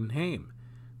Jordan Haim.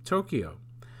 Tokyo.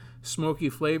 Smoky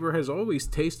flavor has always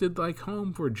tasted like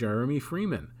home for Jeremy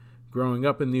Freeman. Growing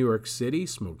up in New York City,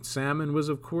 smoked salmon was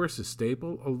of course a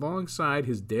staple alongside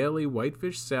his daily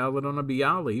whitefish salad on a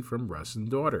bialy from Russ and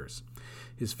Daughters.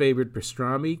 His favorite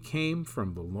pastrami came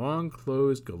from the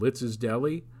long-closed Galitz's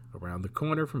Deli around the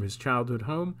corner from his childhood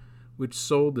home, which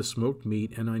sold the smoked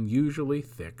meat in unusually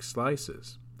thick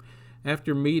slices.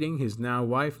 After meeting his now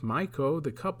wife, Maiko,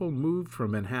 the couple moved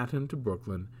from Manhattan to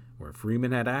Brooklyn, where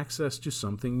Freeman had access to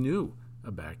something new,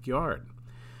 a backyard.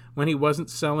 When he wasn't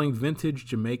selling vintage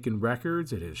Jamaican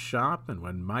records at his shop, and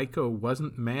when Maiko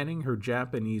wasn't manning her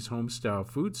Japanese home-style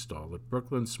food stall at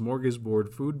Brooklyn's Smorgasbord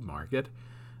Food Market,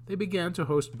 they began to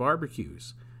host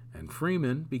barbecues, and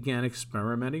Freeman began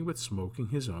experimenting with smoking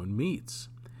his own meats.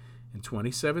 In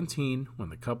 2017, when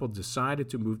the couple decided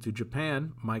to move to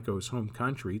Japan, Maiko's home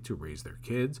country, to raise their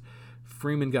kids,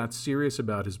 Freeman got serious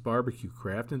about his barbecue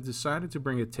craft and decided to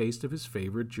bring a taste of his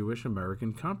favorite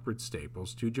Jewish-American comfort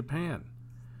staples to Japan.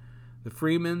 The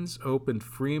Freemans opened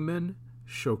Freeman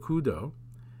Shokudo,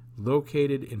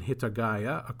 located in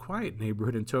Hitagaya, a quiet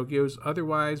neighborhood in Tokyo's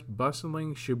otherwise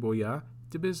bustling Shibuya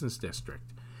business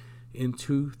district, in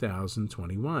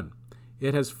 2021.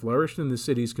 It has flourished in the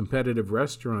city's competitive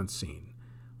restaurant scene.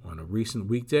 On a recent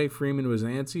weekday, Freeman was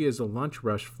antsy as a lunch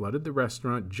rush flooded the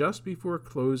restaurant just before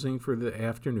closing for the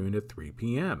afternoon at 3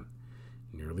 p.m.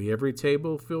 Nearly every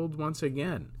table filled once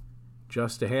again,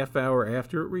 just a half hour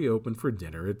after it reopened for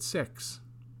dinner at 6.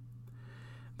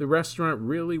 The restaurant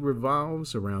really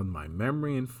revolves around my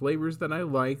memory and flavors that I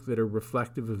like that are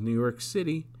reflective of New York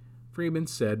City, Freeman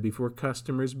said before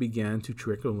customers began to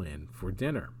trickle in for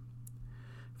dinner.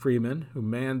 Freeman, who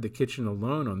manned the kitchen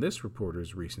alone on this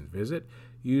reporter's recent visit,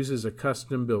 uses a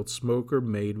custom-built smoker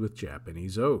made with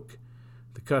Japanese oak.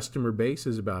 The customer base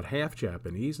is about half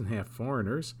Japanese and half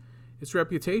foreigners. Its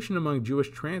reputation among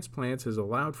Jewish transplants has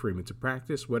allowed Freeman to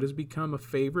practice what has become a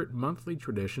favorite monthly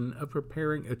tradition of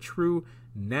preparing a true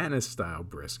Nana-style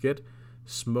brisket,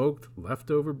 smoked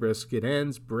leftover brisket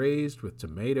ends braised with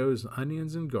tomatoes,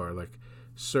 onions, and garlic,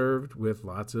 served with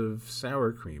lots of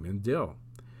sour cream and dill.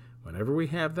 Whenever we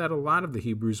have that, a lot of the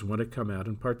Hebrews want to come out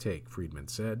and partake, Friedman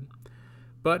said.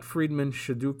 But Freeman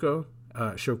Shokudo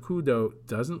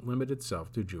doesn't limit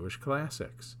itself to Jewish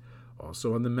classics.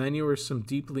 Also on the menu are some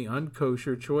deeply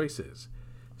unkosher choices: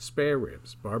 spare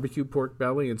ribs, barbecue pork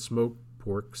belly, and smoked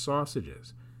pork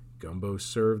sausages. Gumbo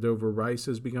served over rice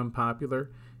has become popular,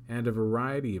 and a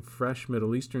variety of fresh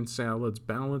Middle Eastern salads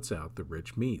balance out the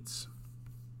rich meats.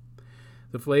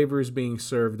 The flavors being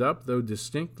served up, though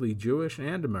distinctly Jewish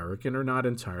and American, are not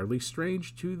entirely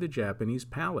strange to the Japanese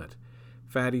palate.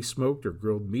 Fatty smoked or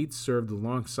grilled meats served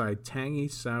alongside tangy,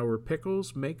 sour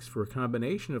pickles makes for a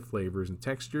combination of flavors and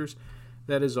textures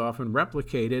that is often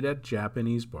replicated at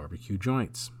Japanese barbecue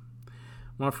joints.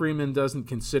 While Freeman doesn't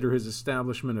consider his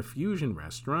establishment a fusion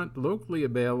restaurant, locally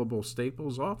available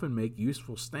staples often make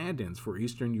useful stand-ins for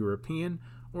Eastern European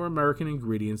or American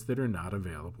ingredients that are not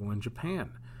available in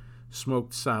Japan.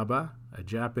 Smoked saba, a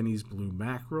Japanese blue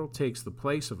mackerel, takes the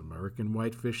place of American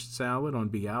whitefish salad on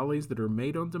bialys that are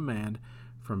made on demand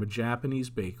from a Japanese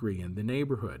bakery in the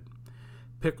neighborhood.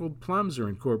 Pickled plums are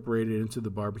incorporated into the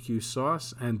barbecue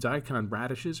sauce, and daikon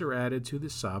radishes are added to the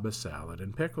saba salad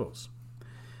and pickles.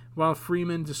 While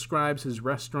Freeman describes his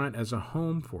restaurant as a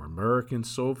home for American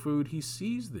soul food, he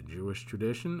sees the Jewish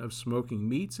tradition of smoking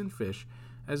meats and fish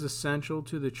as essential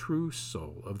to the true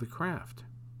soul of the craft.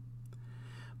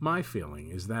 My feeling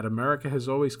is that America has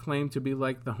always claimed to be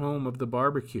like the home of the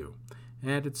barbecue,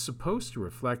 and it's supposed to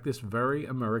reflect this very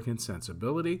American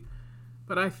sensibility,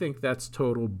 But I think that's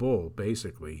total bull,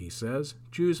 basically, he says.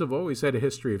 Jews have always had a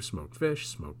history of smoked fish,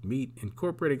 smoked meat,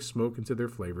 incorporating smoke into their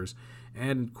flavors,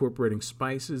 and incorporating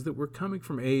spices that were coming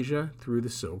from Asia through the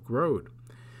Silk Road.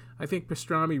 I think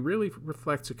pastrami really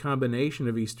reflects a combination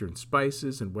of Eastern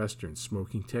spices and Western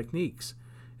smoking techniques.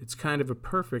 It's kind of a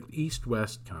perfect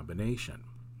East-West combination.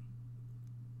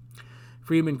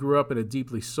 Freeman grew up in a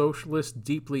deeply socialist,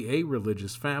 deeply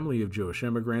a-religious family of Jewish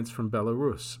immigrants from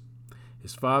Belarus.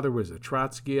 His father was a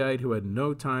Trotskyite who had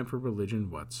no time for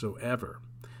religion whatsoever.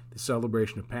 The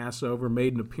celebration of Passover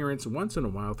made an appearance once in a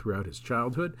while throughout his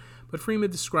childhood, but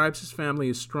Freeman describes his family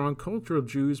as strong cultural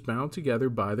Jews bound together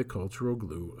by the cultural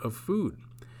glue of food.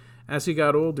 As he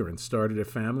got older and started a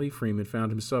family, Freeman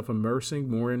found himself immersing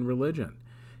more in religion.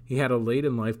 He had a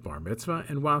late-in-life bar mitzvah,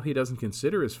 and while he doesn't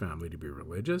consider his family to be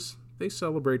religious, they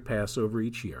celebrate Passover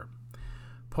each year.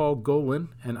 Paul Golan,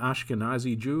 an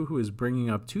Ashkenazi Jew who is bringing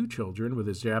up 2 children with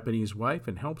his Japanese wife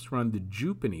and helps run the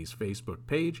Japanese Facebook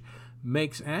page,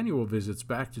 makes annual visits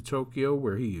back to Tokyo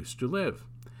where he used to live.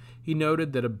 He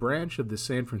noted that a branch of the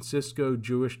San Francisco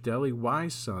Jewish deli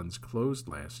Weiss Sons closed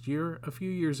last year, a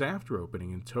few years after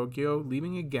opening in Tokyo,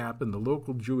 leaving a gap in the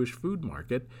local Jewish food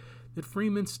market that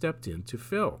Freeman stepped in to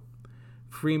fill.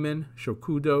 Freeman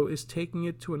Shokudo is taking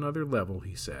it to another level,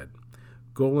 he said.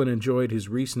 Golan enjoyed his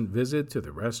recent visit to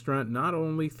the restaurant not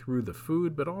only through the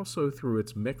food, but also through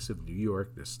its mix of New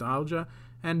York nostalgia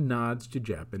and nods to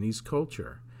Japanese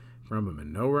culture. From a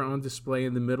menorah on display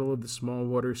in the middle of the small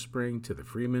water spring to the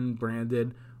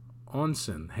Freeman-branded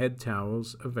onsen head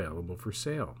towels available for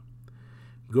sale.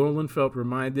 Golan felt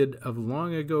reminded of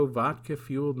long-ago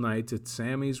vodka-fueled nights at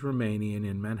Sammy's Romanian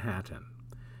in Manhattan.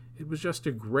 It was just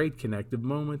a great connective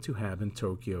moment to have in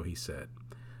Tokyo, he said.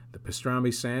 The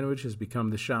pastrami sandwich has become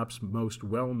the shop's most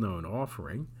well-known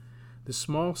offering. The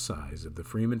small size of the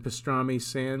Freeman pastrami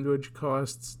sandwich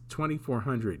costs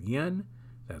 2,400 yen,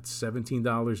 that's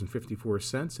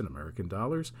 $17.54 in American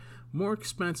dollars, more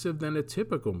expensive than a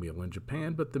typical meal in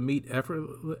Japan, but the meat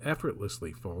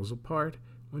effortlessly falls apart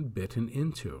when bitten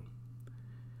into.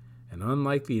 And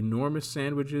unlike the enormous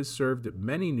sandwiches served at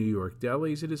many New York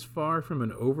delis, it is far from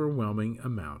an overwhelming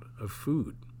amount of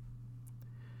food.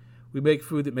 We make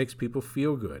food that makes people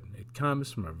feel good. It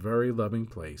comes from a very loving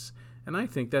place, and I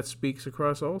think that speaks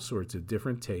across all sorts of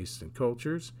different tastes and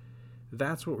cultures.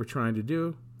 That's what we're trying to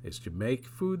do, is to make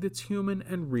food that's human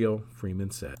and real,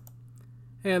 Freeman said.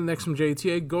 And next from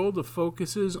JTA, Golda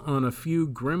focuses on a few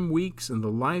grim weeks in the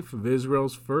life of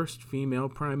Israel's first female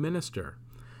prime minister.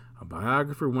 A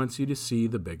biographer wants you to see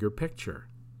the bigger picture,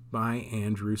 by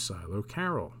Andrew Silo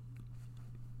Carroll.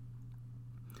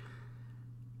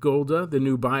 Golda, the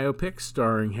new biopic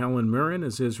starring Helen Mirren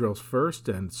as Israel's first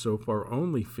and so far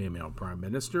only female prime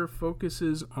minister,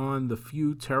 focuses on the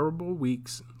few terrible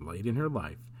weeks late in her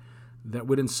life that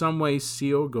would in some ways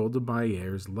seal Golda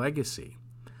Meir's legacy.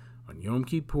 On Yom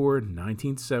Kippur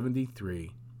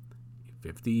 1973,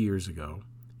 50 years ago,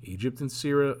 Egypt and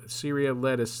Syria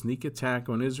led a sneak attack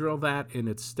on Israel that, in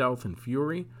its stealth and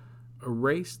fury,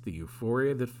 erased the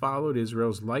euphoria that followed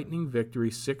Israel's lightning victory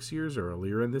 6 years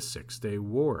earlier in the Six-Day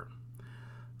War.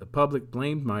 The public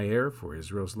blamed Meir for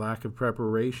Israel's lack of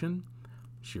preparation.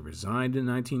 She resigned in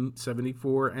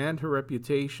 1974, and her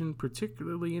reputation,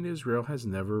 particularly in Israel, has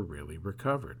never really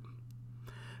recovered.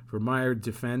 For Meir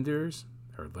defenders,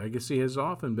 her legacy has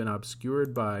often been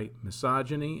obscured by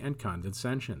misogyny and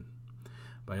condescension.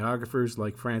 Biographers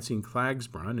like Francine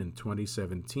Klagsbrun in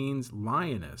 2017's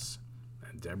Lioness,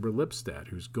 and Deborah Lipstadt,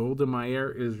 whose Golda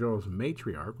Meir, Israel's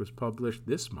matriarch, was published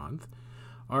this month,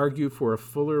 argue for a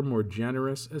fuller, more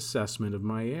generous assessment of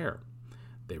Meir.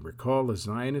 They recall a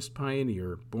Zionist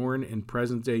pioneer born in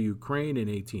present-day Ukraine in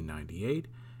 1898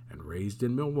 and raised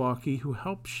in Milwaukee who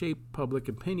helped shape public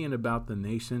opinion about the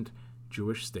nascent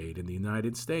Jewish state in the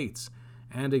United States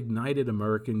and ignited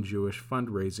American Jewish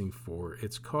fundraising for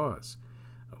its cause.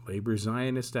 A labor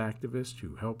Zionist activist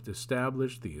who helped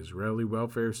establish the Israeli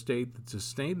welfare state that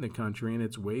sustained the country and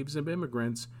its waves of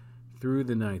immigrants through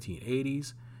the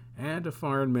 1980s, and a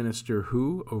foreign minister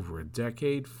who, over a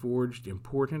decade, forged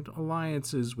important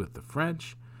alliances with the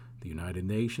French, the United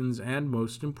Nations, and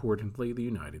most importantly, the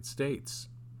United States.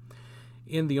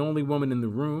 In The Only Woman in the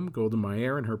Room, Golda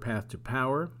Meir and Her Path to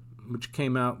Power, which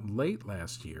came out late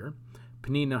last year,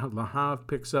 Penina Lahav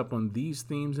picks up on these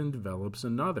themes and develops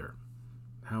another.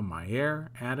 How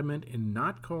Meir, adamant in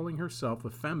not calling herself a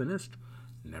feminist,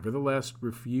 nevertheless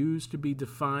refused to be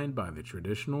defined by the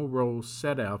traditional roles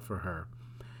set out for her,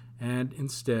 and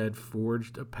instead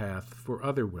forged a path for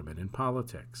other women in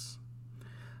politics.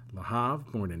 Lahav,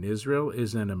 born in Israel,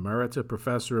 is an emerita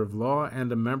professor of law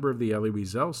and a member of the Elie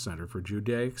Wiesel Center for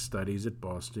Judaic Studies at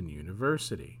Boston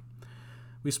University.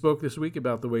 We spoke this week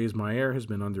about the ways Meyer has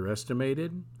been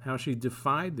underestimated, how she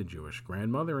defied the Jewish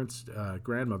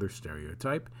grandmother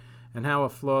stereotype, and how a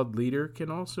flawed leader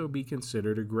can also be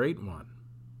considered a great one.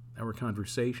 Our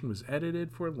conversation was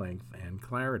edited for length and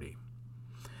clarity.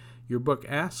 Your book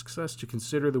asks us to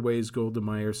consider the ways Golda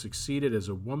Meir succeeded as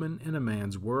a woman in a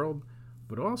man's world,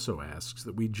 but also asks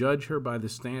that we judge her by the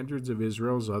standards of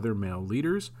Israel's other male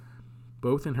leaders,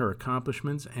 both in her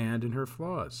accomplishments and in her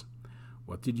flaws.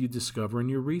 What did you discover in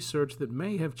your research that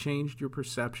may have changed your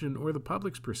perception or the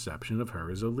public's perception of her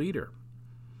as a leader?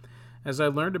 As I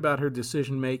learned about her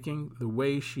decision-making, the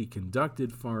way she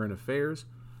conducted foreign affairs,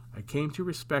 I came to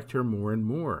respect her more and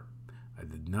more. I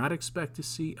did not expect to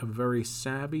see a very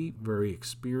savvy, very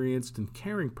experienced, and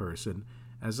caring person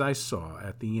as I saw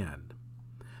at the end.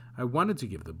 I wanted to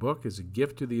give the book as a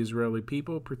gift to the Israeli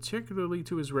people, particularly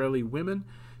to Israeli women,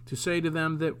 to say to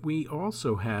them that we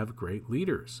also have great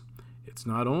leaders. It's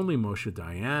not only Moshe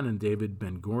Dayan and David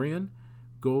Ben-Gurion.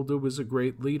 Golda was a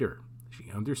great leader.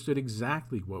 She understood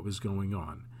exactly what was going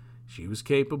on. She was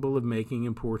capable of making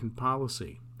important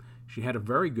policy. She had a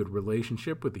very good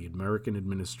relationship with the American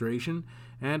administration,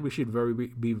 and we should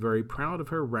be very proud of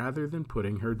her rather than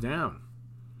putting her down.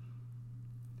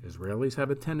 Israelis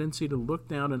have a tendency to look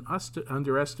down and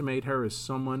underestimate her as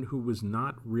someone who was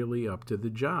not really up to the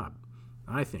job.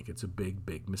 I think it's a big,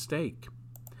 big mistake.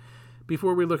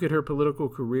 Before we look at her political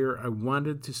career, I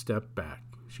wanted to step back.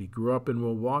 She grew up in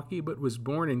Milwaukee but was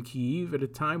born in Kyiv at a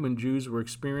time when Jews were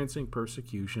experiencing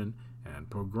persecution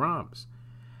and pogroms.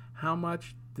 How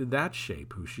much did that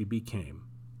shape who she became?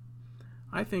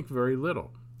 I think very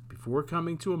little. Before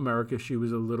coming to America, she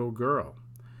was a little girl.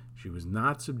 She was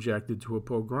not subjected to a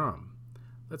pogrom.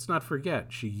 Let's not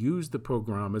forget, she used the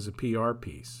pogrom as a PR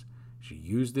piece. She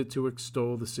used it to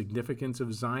extol the significance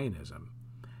of Zionism.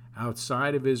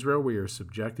 Outside of Israel, we are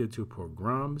subjected to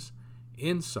pogroms.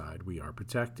 Inside, we are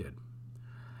protected.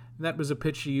 That was a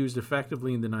pitch she used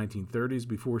effectively in the 1930s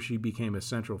before she became a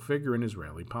central figure in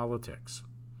Israeli politics.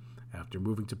 After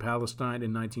moving to Palestine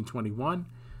in 1921,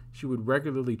 she would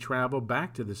regularly travel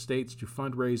back to the States to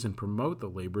fundraise and promote the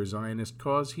labor Zionist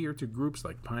cause here to groups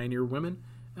like Pioneer Women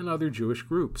and other Jewish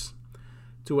groups.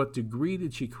 To what degree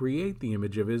did she create the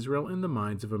image of Israel in the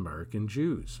minds of American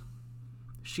Jews?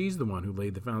 She's the one who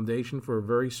laid the foundation for a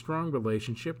very strong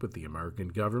relationship with the American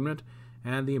government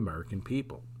and the American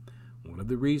people. One of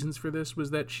the reasons for this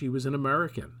was that she was an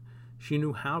American. She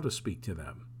knew how to speak to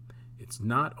them. It's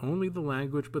not only the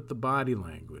language, but the body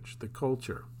language, the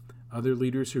culture. Other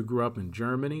leaders who grew up in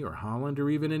Germany or Holland or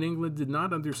even in England did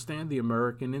not understand the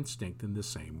American instinct in the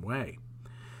same way.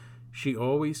 She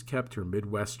always kept her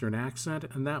Midwestern accent,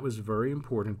 and that was very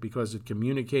important because it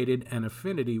communicated an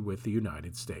affinity with the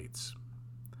United States.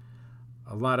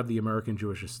 A lot of the American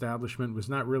Jewish establishment was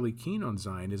not really keen on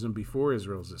Zionism before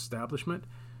Israel's establishment,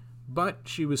 but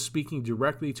she was speaking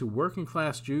directly to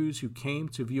working-class Jews who came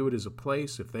to view it as a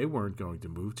place, if they weren't going to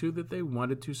move to, that they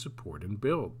wanted to support and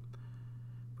build.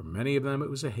 For many of them, it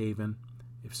was a haven.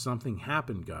 If something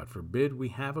happened, God forbid, we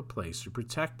have a place to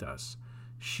protect us.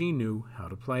 She knew how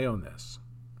to play on this.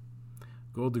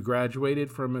 Golda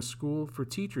graduated from a school for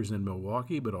teachers in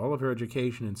Milwaukee, but all of her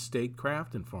education in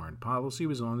statecraft and foreign policy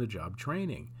was on-the-job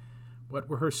training. What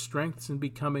were her strengths in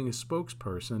becoming a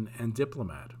spokesperson and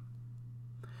diplomat?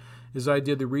 As I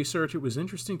did the research, it was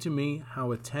interesting to me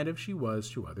how attentive she was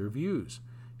to other views.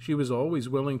 She was always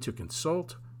willing to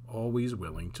consult, always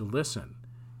willing to listen.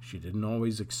 She didn't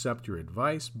always accept your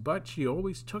advice, but she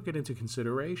always took it into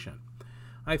consideration.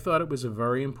 I thought it was a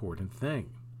very important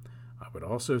thing. I would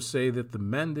also say that the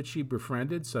men that she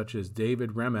befriended, such as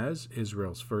David Remez,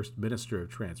 Israel's first Minister of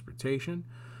Transportation,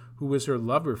 who was her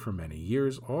lover for many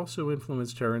years, also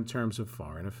influenced her in terms of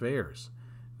foreign affairs.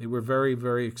 They were very,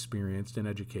 very experienced and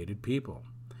educated people,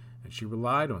 and she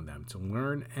relied on them to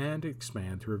learn and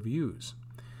expand her views.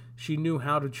 She knew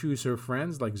how to choose her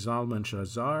friends like Zalman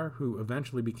Shazar, who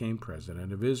eventually became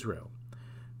president of Israel.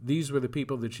 These were the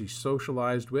people that she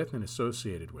socialized with and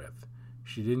associated with.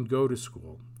 She didn't go to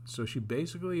school, so she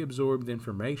basically absorbed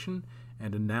information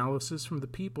and analysis from the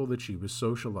people that she was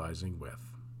socializing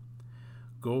with.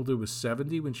 Golda was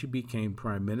 70 when she became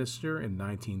prime minister in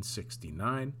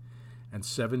 1969, and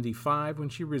 75 when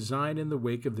she resigned in the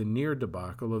wake of the near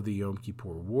debacle of the Yom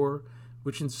Kippur War,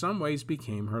 which in some ways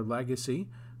became her legacy,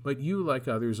 but you, like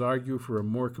others, argue for a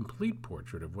more complete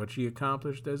portrait of what she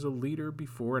accomplished as a leader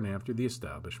before and after the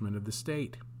establishment of the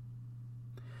state.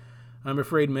 I'm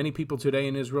afraid many people today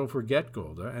in Israel forget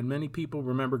Golda, and many people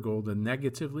remember Golda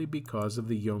negatively because of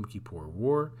the Yom Kippur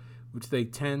War, which they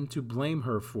tend to blame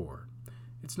her for.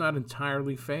 It's not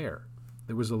entirely fair.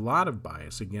 There was a lot of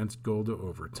bias against Golda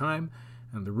over time,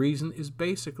 and the reason is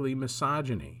basically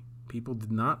misogyny. People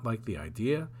did not like the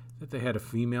idea that they had a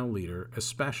female leader,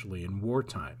 especially in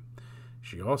wartime.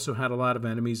 She also had a lot of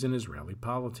enemies in Israeli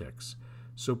politics.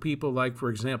 So people like,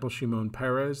 for example, Shimon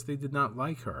Peres, they did not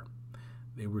like her.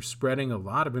 They were spreading a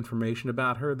lot of information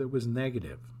about her that was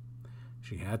negative.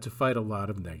 She had to fight a lot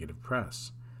of negative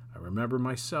press. I remember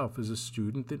myself as a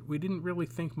student that we didn't really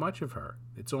think much of her.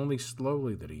 It's only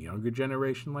slowly that a younger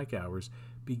generation like ours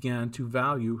began to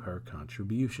value her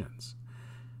contributions.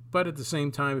 But at the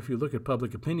same time, if you look at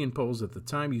public opinion polls at the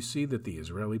time, you see that the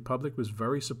Israeli public was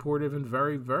very supportive and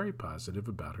very, very positive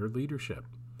about her leadership.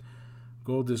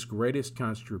 Golda's greatest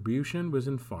contribution was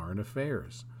in foreign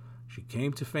affairs. She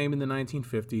came to fame in the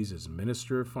 1950s as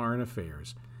Minister of Foreign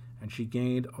Affairs, and she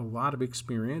gained a lot of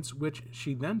experience, which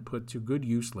she then put to good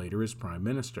use later as Prime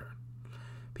Minister.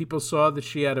 People saw that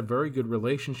she had a very good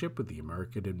relationship with the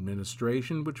American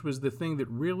administration, which was the thing that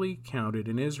really counted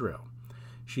in Israel.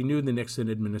 She knew the Nixon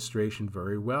administration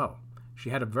very well. She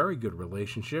had a very good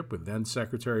relationship with then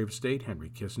Secretary of State Henry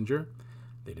Kissinger.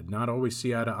 They did not always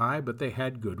see eye to eye, but they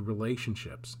had good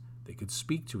relationships. They could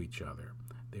speak to each other.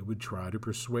 They would try to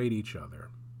persuade each other.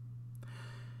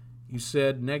 You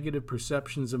said negative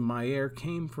perceptions of Meir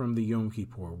came from the Yom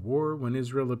Kippur War, when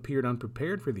Israel appeared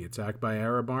unprepared for the attack by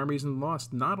Arab armies and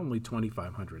lost not only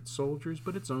 2,500 soldiers,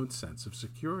 but its own sense of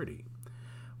security.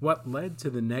 What led to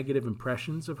the negative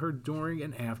impressions of her during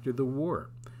and after the war?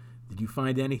 Did you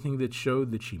find anything that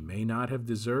showed that she may not have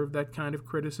deserved that kind of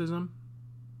criticism?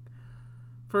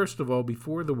 First of all,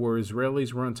 before the war,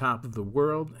 Israelis were on top of the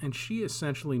world, and she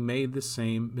essentially made the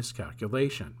same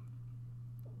miscalculation.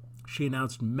 She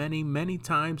announced many, many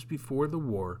times before the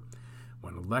war,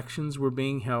 when elections were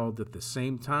being held at the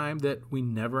same time, that we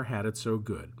never had it so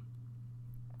good.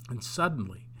 And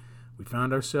suddenly, we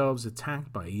found ourselves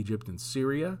attacked by Egypt and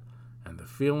Syria, and the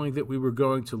feeling that we were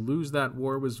going to lose that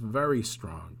war was very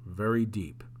strong, very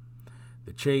deep.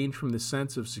 The change from the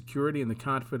sense of security and the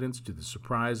confidence to the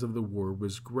surprise of the war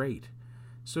was great,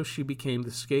 so she became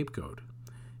the scapegoat.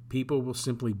 People will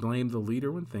simply blame the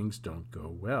leader when things don't go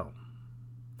well.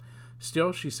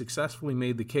 Still, she successfully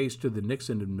made the case to the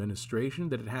Nixon administration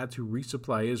that it had to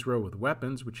resupply Israel with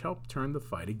weapons, which helped turn the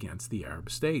fight against the Arab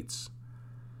states.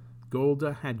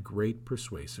 Golda had great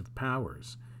persuasive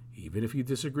powers. Even if you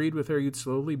disagreed with her, you'd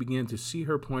slowly begin to see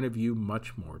her point of view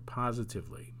much more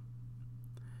positively.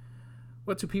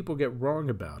 What do people get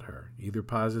wrong about her, either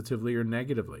positively or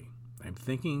negatively? I'm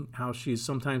thinking how she is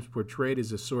sometimes portrayed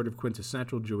as a sort of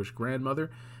quintessential Jewish grandmother,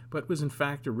 but was in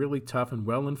fact a really tough and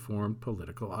well-informed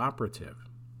political operative.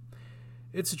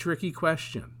 It's a tricky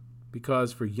question,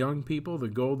 because for young people, the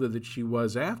Golda that she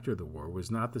was after the war was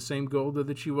not the same Golda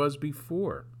that she was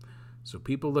before. So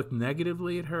people look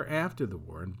negatively at her after the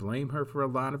war and blame her for a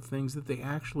lot of things that they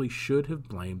actually should have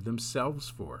blamed themselves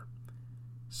for,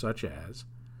 such as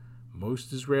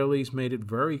most Israelis made it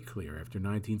very clear after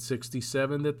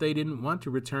 1967 that they didn't want to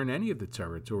return any of the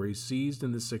territories seized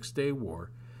in the Six-Day War,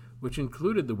 which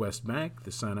included the West Bank,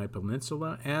 the Sinai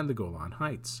Peninsula, and the Golan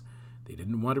Heights. They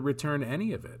didn't want to return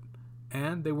any of it,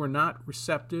 and they were not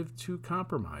receptive to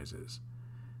compromises.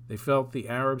 They felt the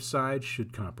Arab side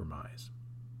should compromise.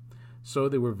 So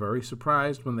they were very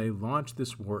surprised when they launched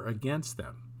this war against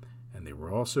them. And they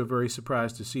were also very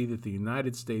surprised to see that the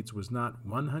United States was not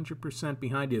 100%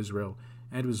 behind Israel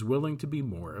and was willing to be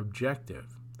more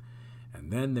objective.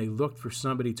 And then they looked for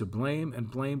somebody to blame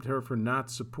and blamed her for not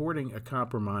supporting a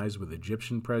compromise with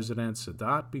Egyptian President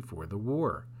Sadat before the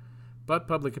war. But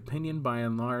public opinion, by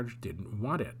and large, didn't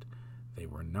want it. They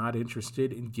were not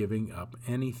interested in giving up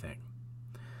anything.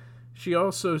 She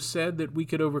also said that we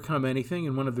could overcome anything,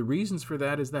 and one of the reasons for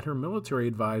that is that her military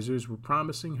advisors were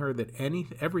promising her that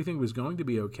everything was going to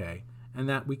be okay and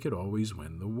that we could always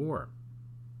win the war.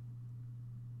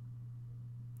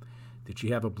 Did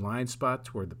she have a blind spot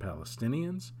toward the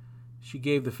Palestinians? She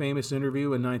gave the famous interview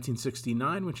in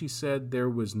 1969 when she said there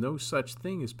was no such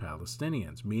thing as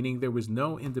Palestinians, meaning there was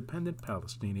no independent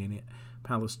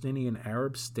Palestinian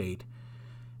Arab state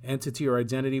entity or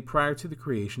identity prior to the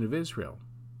creation of Israel.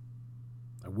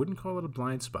 I wouldn't call it a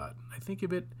blind spot. I think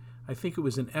it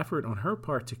was an effort on her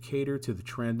part to cater to the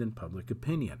trend in public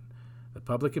opinion. The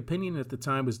public opinion at the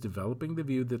time was developing the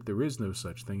view that there is no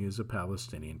such thing as a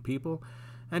Palestinian people,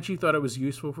 and she thought it was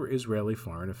useful for Israeli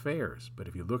foreign affairs. But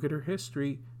if you look at her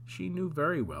history, she knew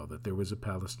very well that there was a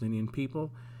Palestinian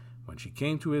people. When she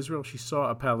came to Israel, she saw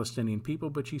a Palestinian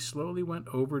people, but she slowly went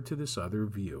over to this other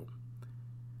view.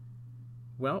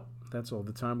 Well, that's all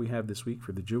the time we have this week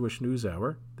for the Jewish News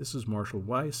Hour. This is Marshall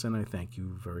Weiss, and I thank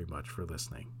you very much for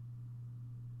listening.